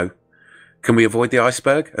 can we avoid the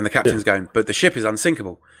iceberg? And the captain's going, but the ship is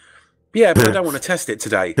unsinkable. Yeah, but I don't want to test it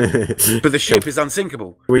today. But the ship is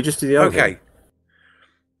unsinkable. We just do the other. Okay.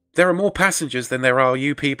 There are more passengers than there are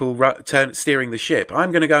you people steering the ship.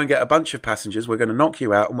 I'm going to go and get a bunch of passengers. We're going to knock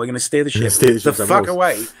you out, and we're going to steer the ship the fuck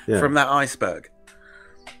away from that iceberg.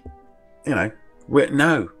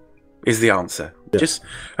 No is the answer. Yeah.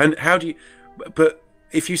 And how do you? But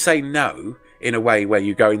if you say no in a way where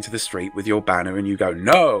you go into the street with your banner and you go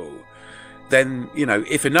no, then, you know,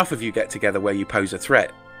 if enough of you get together where you pose a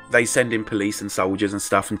threat, they send in police and soldiers and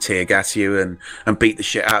stuff and tear gas you and beat the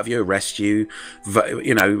shit out of you, arrest you,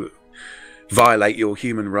 you know, violate your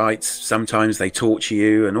human rights. Sometimes they torture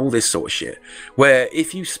you and all this sort of shit. Where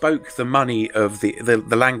if you spoke the money of the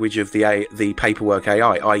language of the paperwork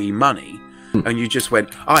AI, i.e. money, and you just went,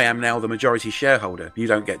 I am now the majority shareholder, you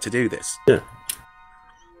don't get to do this. Yeah.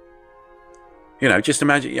 You know, just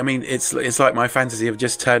imagine. I mean, it's like my fantasy of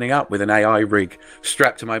just turning up with an AI rig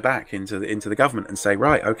strapped to my back into the government and say,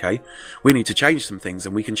 right, okay, we need to change some things,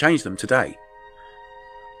 and we can change them today.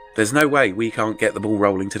 There's no way we can't get the ball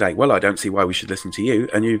rolling today. Well, I don't see why we should listen to you.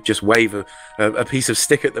 And you just wave a piece of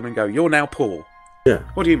stick at them and go, you're now poor. Yeah.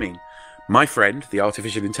 What do you mean? My friend, the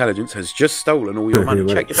artificial intelligence, has just stolen all your money.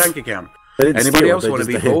 Check your bank account. Anybody else want to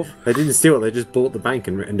be poor? They didn't steal it. They just bought the bank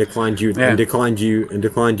and declined you and declined you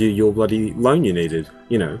your bloody loan you needed.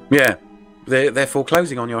 You know. Yeah, they're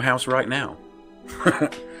foreclosing on your house right now.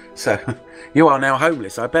 So you are now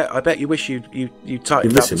homeless. I bet you wish you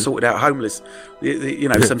tightened up and sorted out homeless. You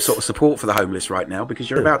know, some sort of support for the homeless right now, because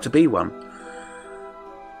you're about to be one.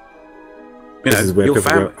 You know, this is where people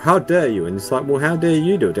go, how dare you? And it's like, well, how dare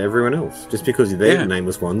you do it to everyone else? Just because they're the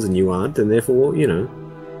nameless ones and you aren't, and therefore, you know.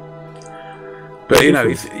 But you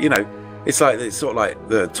know, it's sort of like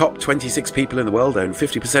the top 26 people in the world own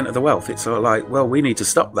 50% of the wealth. It's sort of like, well, we need to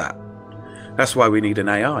stop that. That's why we need an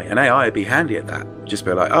AI. An AI would be handy at that. Just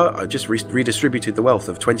be like, oh, I just redistributed the wealth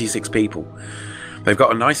of 26 people. They've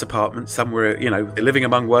got a nice apartment somewhere, you know, they're living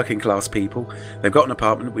among working class people. They've got an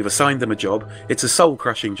apartment. We've assigned them a job. It's a soul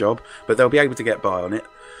crushing job, but they'll be able to get by on it.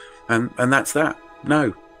 And that's that.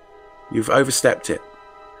 No, you've overstepped it.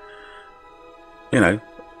 You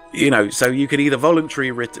know, so you can either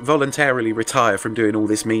voluntarily retire from doing all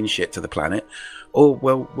this mean shit to the planet, or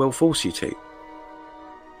we'll force you to.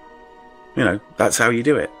 You know, that's how you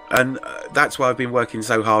do it. And that's why I've been working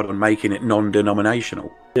so hard on making it non-denominational.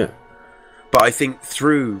 Yeah. But I think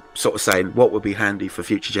through sort of saying what would be handy for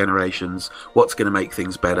future generations, what's going to make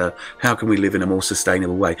things better, how can we live in a more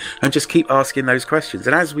sustainable way, and just keep asking those questions.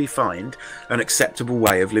 And as we find an acceptable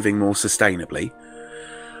way of living more sustainably,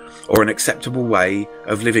 or an acceptable way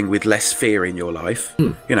of living with less fear in your life,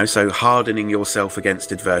 you know, so hardening yourself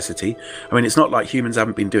against adversity. I mean, it's not like humans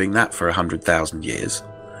haven't been doing that for 100,000 years.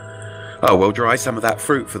 Oh, well, dry some of that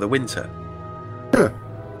fruit for the winter. Yeah.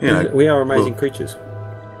 You know, we are amazing creatures.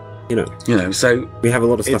 You know, so we have a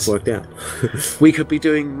lot of stuff worked out. We could be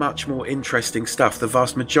doing much more interesting stuff. The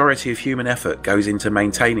vast majority of human effort goes into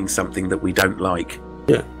maintaining something that we don't like.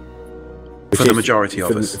 Yeah. For the majority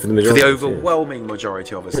of us, for the overwhelming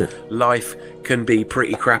majority of us, life can be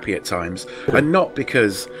pretty crappy at times, and not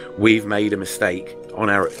because we've made a mistake on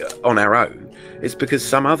our own. It's because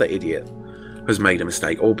some other idiot has made a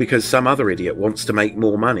mistake, or because some other idiot wants to make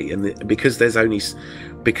more money, and because there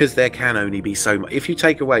can only be so much. If you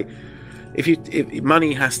take away, if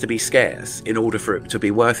money has to be scarce in order for it to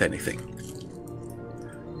be worth anything.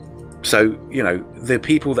 So, you know, the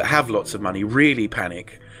people that have lots of money really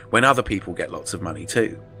panic when other people get lots of money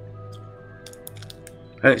too.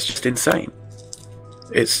 And it's just insane.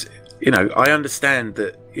 It's, you know, I understand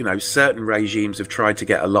that, you know, certain regimes have tried to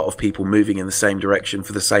get a lot of people moving in the same direction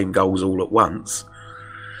for the same goals all at once.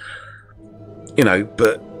 You know,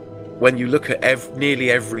 but when you look at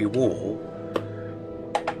nearly every war,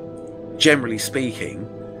 generally speaking,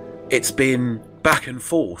 it's been back and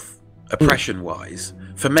forth, oppression-wise,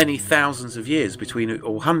 for many thousands of years,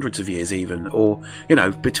 or hundreds of years even, or, you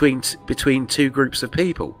know, between two groups of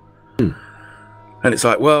people. And it's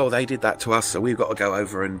like, well, they did that to us, so we've got to go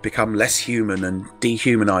over and become less human and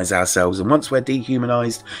dehumanize ourselves. And once we're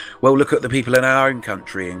dehumanized, well, look at the people in our own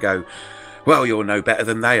country and go, well, you're no better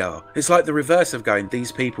than they are. It's like the reverse of going,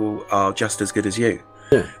 these people are just as good as you.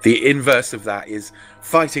 Yeah. The inverse of that is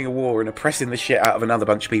fighting a war and oppressing the shit out of another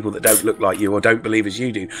bunch of people that don't look like you or don't believe as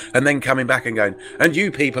you do, and then coming back and going, and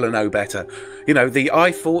you people are no better. You know, the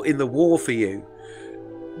I fought in the war for you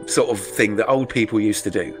sort of thing that old people used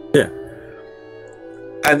to do. Yeah.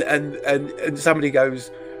 And somebody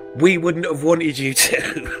goes, we wouldn't have wanted you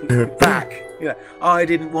to back. You know, I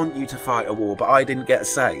didn't want you to fight a war, but I didn't get a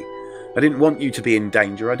say. I didn't want you to be in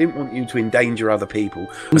danger. I didn't want you to endanger other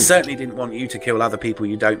people. I certainly didn't want you to kill other people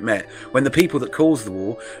you don't met. When the people that caused the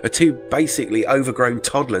war are two basically overgrown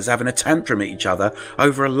toddlers having a tantrum at each other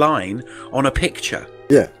over a line on a picture.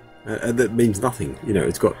 Yeah, and that means nothing. You know,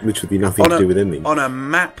 it's got literally nothing to do with anything. On a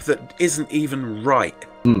map that isn't even right,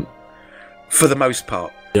 for the most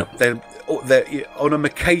part. Yep. They're on a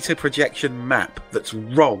Mercator projection map that's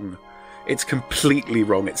wrong. It's completely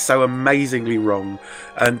wrong. It's so amazingly wrong.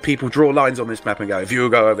 And people draw lines on this map and go, if you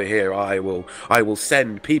go over here, I will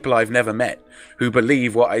send people I've never met who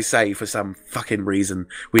believe what I say for some fucking reason.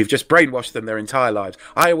 We've just brainwashed them their entire lives.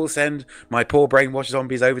 I will send my poor brainwashed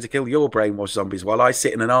zombies over to kill your brainwashed zombies while I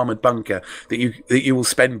sit in an armored bunker that you will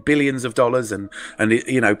spend billions of dollars and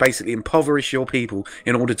you know, basically impoverish your people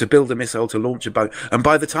in order to build a missile to launch a boat. And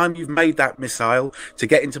by the time you've made that missile to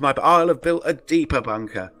get into my, I'll have built a deeper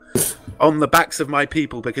bunker on the backs of my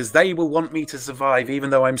people because they will want me to survive even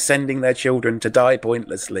though I'm sending their children to die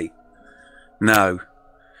pointlessly. No.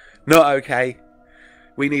 Not okay.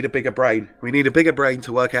 We need a bigger brain. We need a bigger brain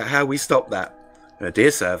to work out how we stop that.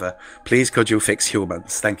 Dear server, please could you fix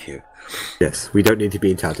humans? Thank you. Yes, we don't need to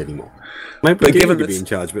be in charge anymore. Maybe we do need to be in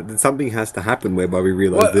charge, but something has to happen whereby we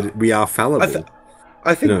realise that we are fallible.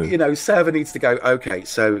 I think, you know, server needs to go, okay,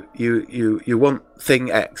 so you want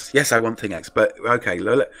thing X. Yes, I want thing X, but okay,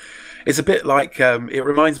 it's a bit like, it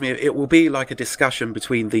reminds me, it will be like a discussion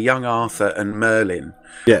between the young Arthur and Merlin,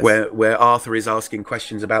 yes, where Arthur is asking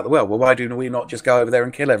questions about the world. Well, why do we not just go over there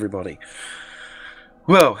and kill everybody?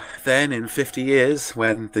 Well, then in 50 years,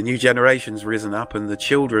 when the new generation's risen up and the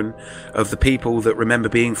children of the people that remember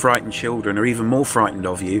being frightened children are even more frightened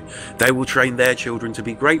of you, they will train their children to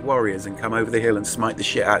be great warriors and come over the hill and smite the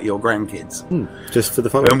shit out of your grandkids. Just for the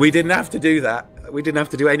fun of it. And we didn't have to do that. We didn't have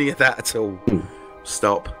to do any of that at all.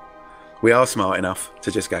 Stop. We are smart enough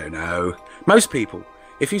to just go, no. Most people,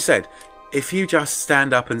 if you just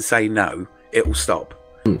stand up and say no, it will stop.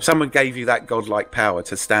 Someone gave you that godlike power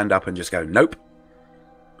to stand up and just go, nope.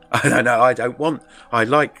 I don't know. I don't want. I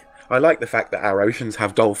like the fact that our oceans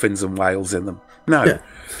have dolphins and whales in them. No, yeah.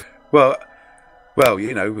 Well,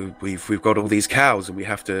 you know, we've got all these cows, and we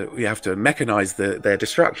have to mechanize their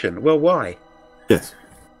destruction. Well, why? Yes.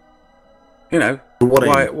 You know,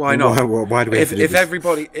 why not? Why do we have to do this?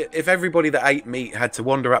 If everybody that ate meat had to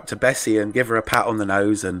wander up to Bessie and give her a pat on the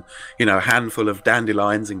nose and, you know, a handful of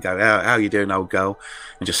dandelions and go, how you doing, old girl?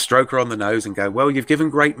 And just stroke her on the nose and go, well, you've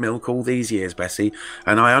given great milk all these years, Bessie,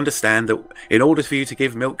 and I understand that in order for you to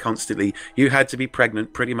give milk constantly, you had to be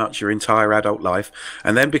pregnant pretty much your entire adult life,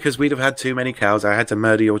 and then because we'd have had too many cows, I had to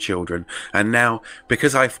murder your children, and now,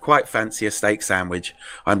 because I quite fancy a steak sandwich,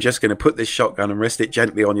 I'm just going to put this shotgun and rest it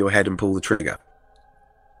gently on your head and pull the trigger.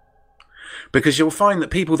 Because you'll find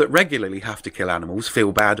that people that regularly have to kill animals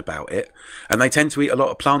feel bad about it, and they tend to eat a lot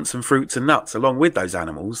of plants and fruits and nuts along with those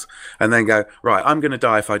animals, and then go, right, I'm going to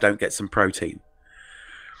die if I don't get some protein.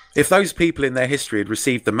 If those people in their history had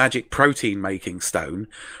received the magic protein-making stone,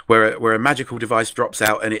 where a magical device drops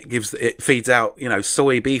out and it feeds out, you know,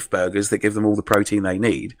 soy beef burgers that give them all the protein they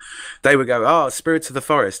need, they would go, spirits of the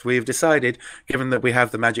forest, we have decided, given that we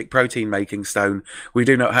have the magic protein-making stone, we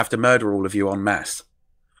do not have to murder all of you en masse.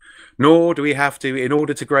 Nor do we have to, in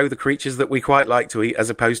order to grow the creatures that we quite like to eat, as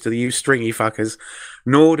opposed to you stringy fuckers,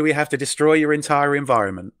 nor do we have to destroy your entire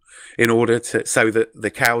environment in order to, so that the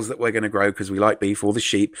cows that we're going to grow, because we like beef, or the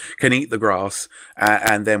sheep, can eat the grass,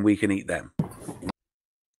 and then we can eat them.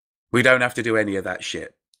 We don't have to do any of that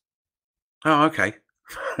shit. Oh, okay.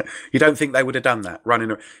 You don't think they would have done that?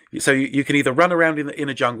 So you can either run around in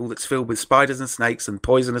a jungle that's filled with spiders and snakes and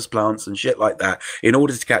poisonous plants and shit like that in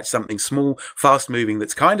order to catch something small, fast moving,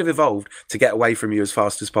 that's kind of evolved to get away from you as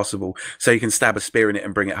fast as possible, so you can stab a spear in it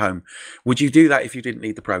and bring it home. Would you do that if you didn't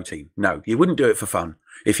need the protein? No, you wouldn't do it for fun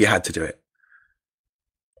if you had to do it.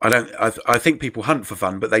 I think people hunt for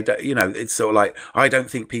fun, but they don't, you know, it's sort of like, I don't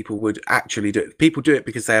think people would actually do it. People do it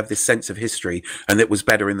because they have this sense of history and it was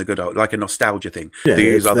better in the good old, like a nostalgia thing. Yeah,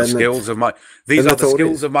 these are the skills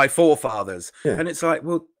of my forefathers. Yeah. And it's like,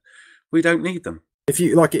 well, we don't need them. If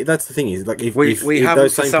you like, that's the thing is, like, if we have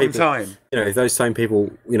those for some people, time, you know, if those same people,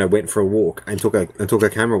 you know, went for a walk and took a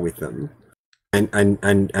camera with them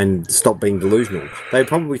and stopped being delusional, they'd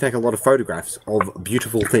probably take a lot of photographs of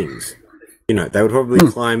beautiful things. You know, they would probably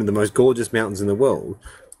climb the most gorgeous mountains in the world,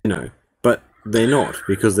 you know, but they're not,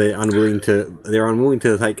 because they're unwilling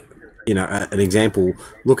to take, you know, an example,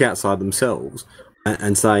 look outside themselves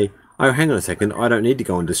and say, oh, hang on a second, I don't need to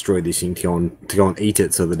go and destroy this thing to go and eat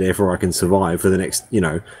it so that therefore I can survive for the next, you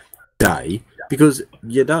know, day, because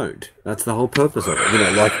you don't. That's the whole purpose of it, you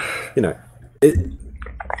know, like, you know,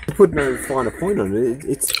 to put no finer point on it,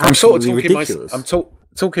 it's absolutely ridiculous. I'm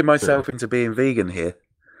talking myself into being vegan here.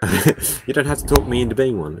 You don't have to talk me into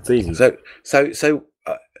being one. It's easy. So,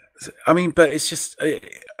 I mean, but it's just,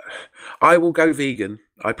 I will go vegan.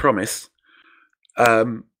 I promise.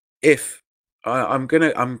 If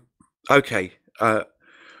I'm okay.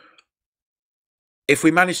 If we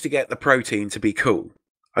manage to get the protein to be cool,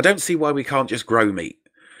 I don't see why we can't just grow meat.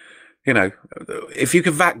 You know, if you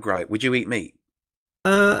could vat grow it, would you eat meat?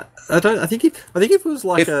 I don't. I think if it was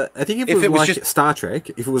like Star Trek,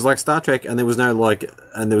 if it was like Star Trek, and there was no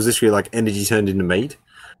and there was literally like energy turned into meat,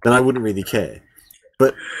 then I wouldn't really care.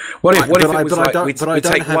 But what if it was like we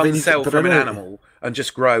take one cell from an animal and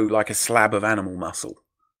just grow like a slab of animal muscle?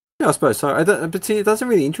 Yeah, I suppose so. But see, it doesn't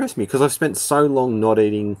really interest me because I've spent so long not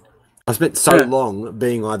eating. I spent so long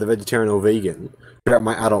being either vegetarian or vegan throughout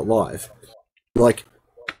my adult life. Like,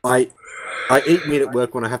 I eat meat at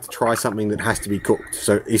work when I have to try something that has to be cooked.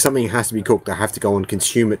 So if something has to be cooked, I have to go and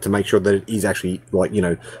consume it to make sure that it is actually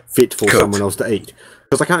fit for someone else to eat.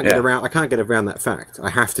 Because I can't get around that fact. I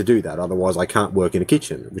have to do that, otherwise I can't work in a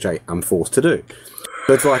kitchen, which I'm forced to do.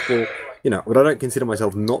 So it's like, well, but I don't consider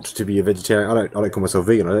myself not to be a vegetarian. I don't call myself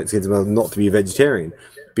vegan. I don't consider myself not to be a vegetarian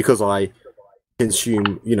because I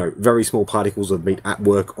consume very small particles of meat at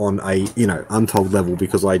work on a untold level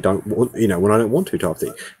because I don't want when I don't want to type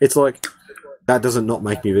thing. It's like that doesn't not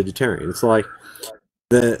make me a vegetarian. It's like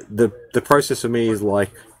the process for me is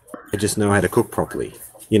like I just know how to cook properly.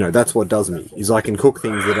 That's what does me is I can cook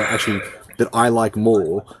things that are actually that I like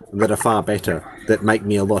more, that are far better, that make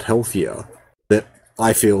me a lot healthier, that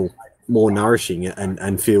I feel more nourishing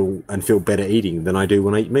and feel better eating than I do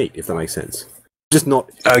when I eat meat, if that makes sense. Just not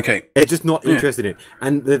okay. It's just not interested in it.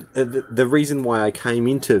 And the reason why I came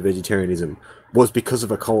into vegetarianism was because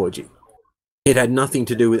of ecology. It had nothing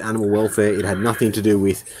to do with animal welfare. It had nothing to do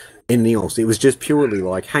with anything else. It was just purely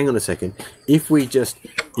like, hang on a second. If I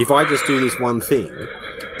just do this one thing,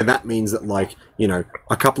 and that means that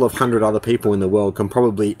a couple of hundred other people in the world can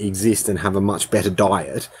probably exist and have a much better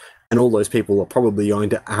diet, and all those people are probably going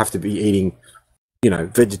to have to be eating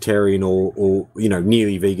vegetarian or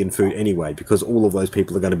nearly vegan food anyway, because all of those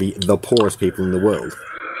people are going to be the poorest people in the world.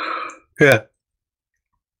 Yeah.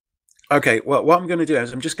 Okay, well, what I'm going to do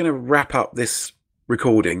is I'm just going to wrap up this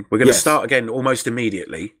recording. We're going to start again almost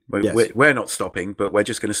immediately. We're not stopping, but we're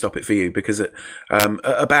just going to stop it for you because at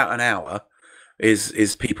about an hour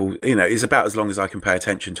is people, is about as long as I can pay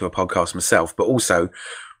attention to a podcast myself. But also,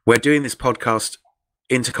 we're doing this podcast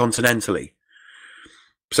intercontinentally.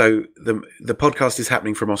 So the podcast is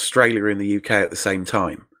happening from Australia and the UK at the same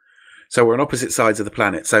time. So we're on opposite sides of the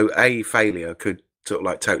planet. So a failure could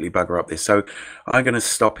totally bugger up this. So I'm going to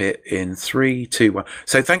stop it in 3, 2, 1.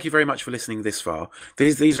 So thank you very much for listening this far.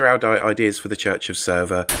 These are our ideas for the Church of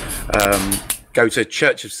Server. Go to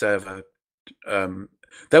Church of Server.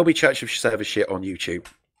 There'll be Church of Server shit on YouTube.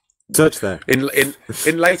 Search there.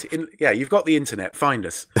 You've got the internet. Find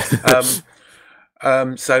us.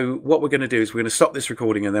 So what we're going to do is we're going to stop this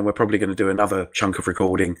recording, and then we're probably going to do another chunk of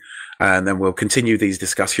recording, and then we'll continue these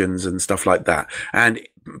discussions and stuff like that. And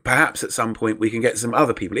perhaps at some point we can get some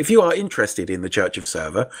other people. If you are interested in the Church of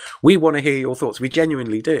Server, we want to hear your thoughts. We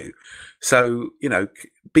genuinely do. So,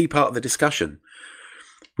 be part of the discussion.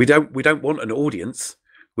 We don't want an audience.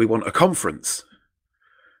 We want a conference.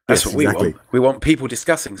 That's what we want. We want people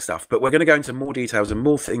discussing stuff, but we're going to go into more details and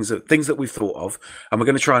more things that we've thought of, and we're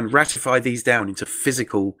going to try and ratify these down into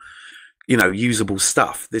physical, usable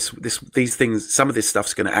stuff. These things, some of this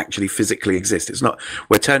stuff's going to actually physically exist. It's not.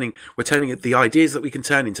 We're turning the ideas that we can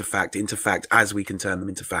turn into fact as we can turn them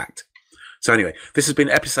into fact. So anyway, this has been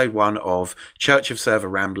episode 1 of Church of Server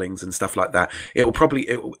ramblings and stuff like that. It'll probably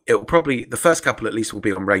the first couple at least will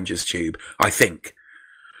be on Rangers Tube, I think.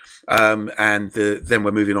 And then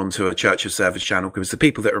we're moving on to a Church of Server channel, because the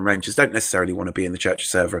people that are Rangers don't necessarily want to be in the Church of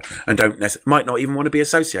Server and might not even want to be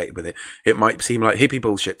associated with it. It might seem like hippie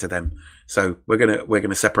bullshit to them. So we're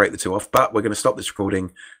gonna separate the two off, but we're gonna stop this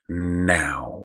recording now.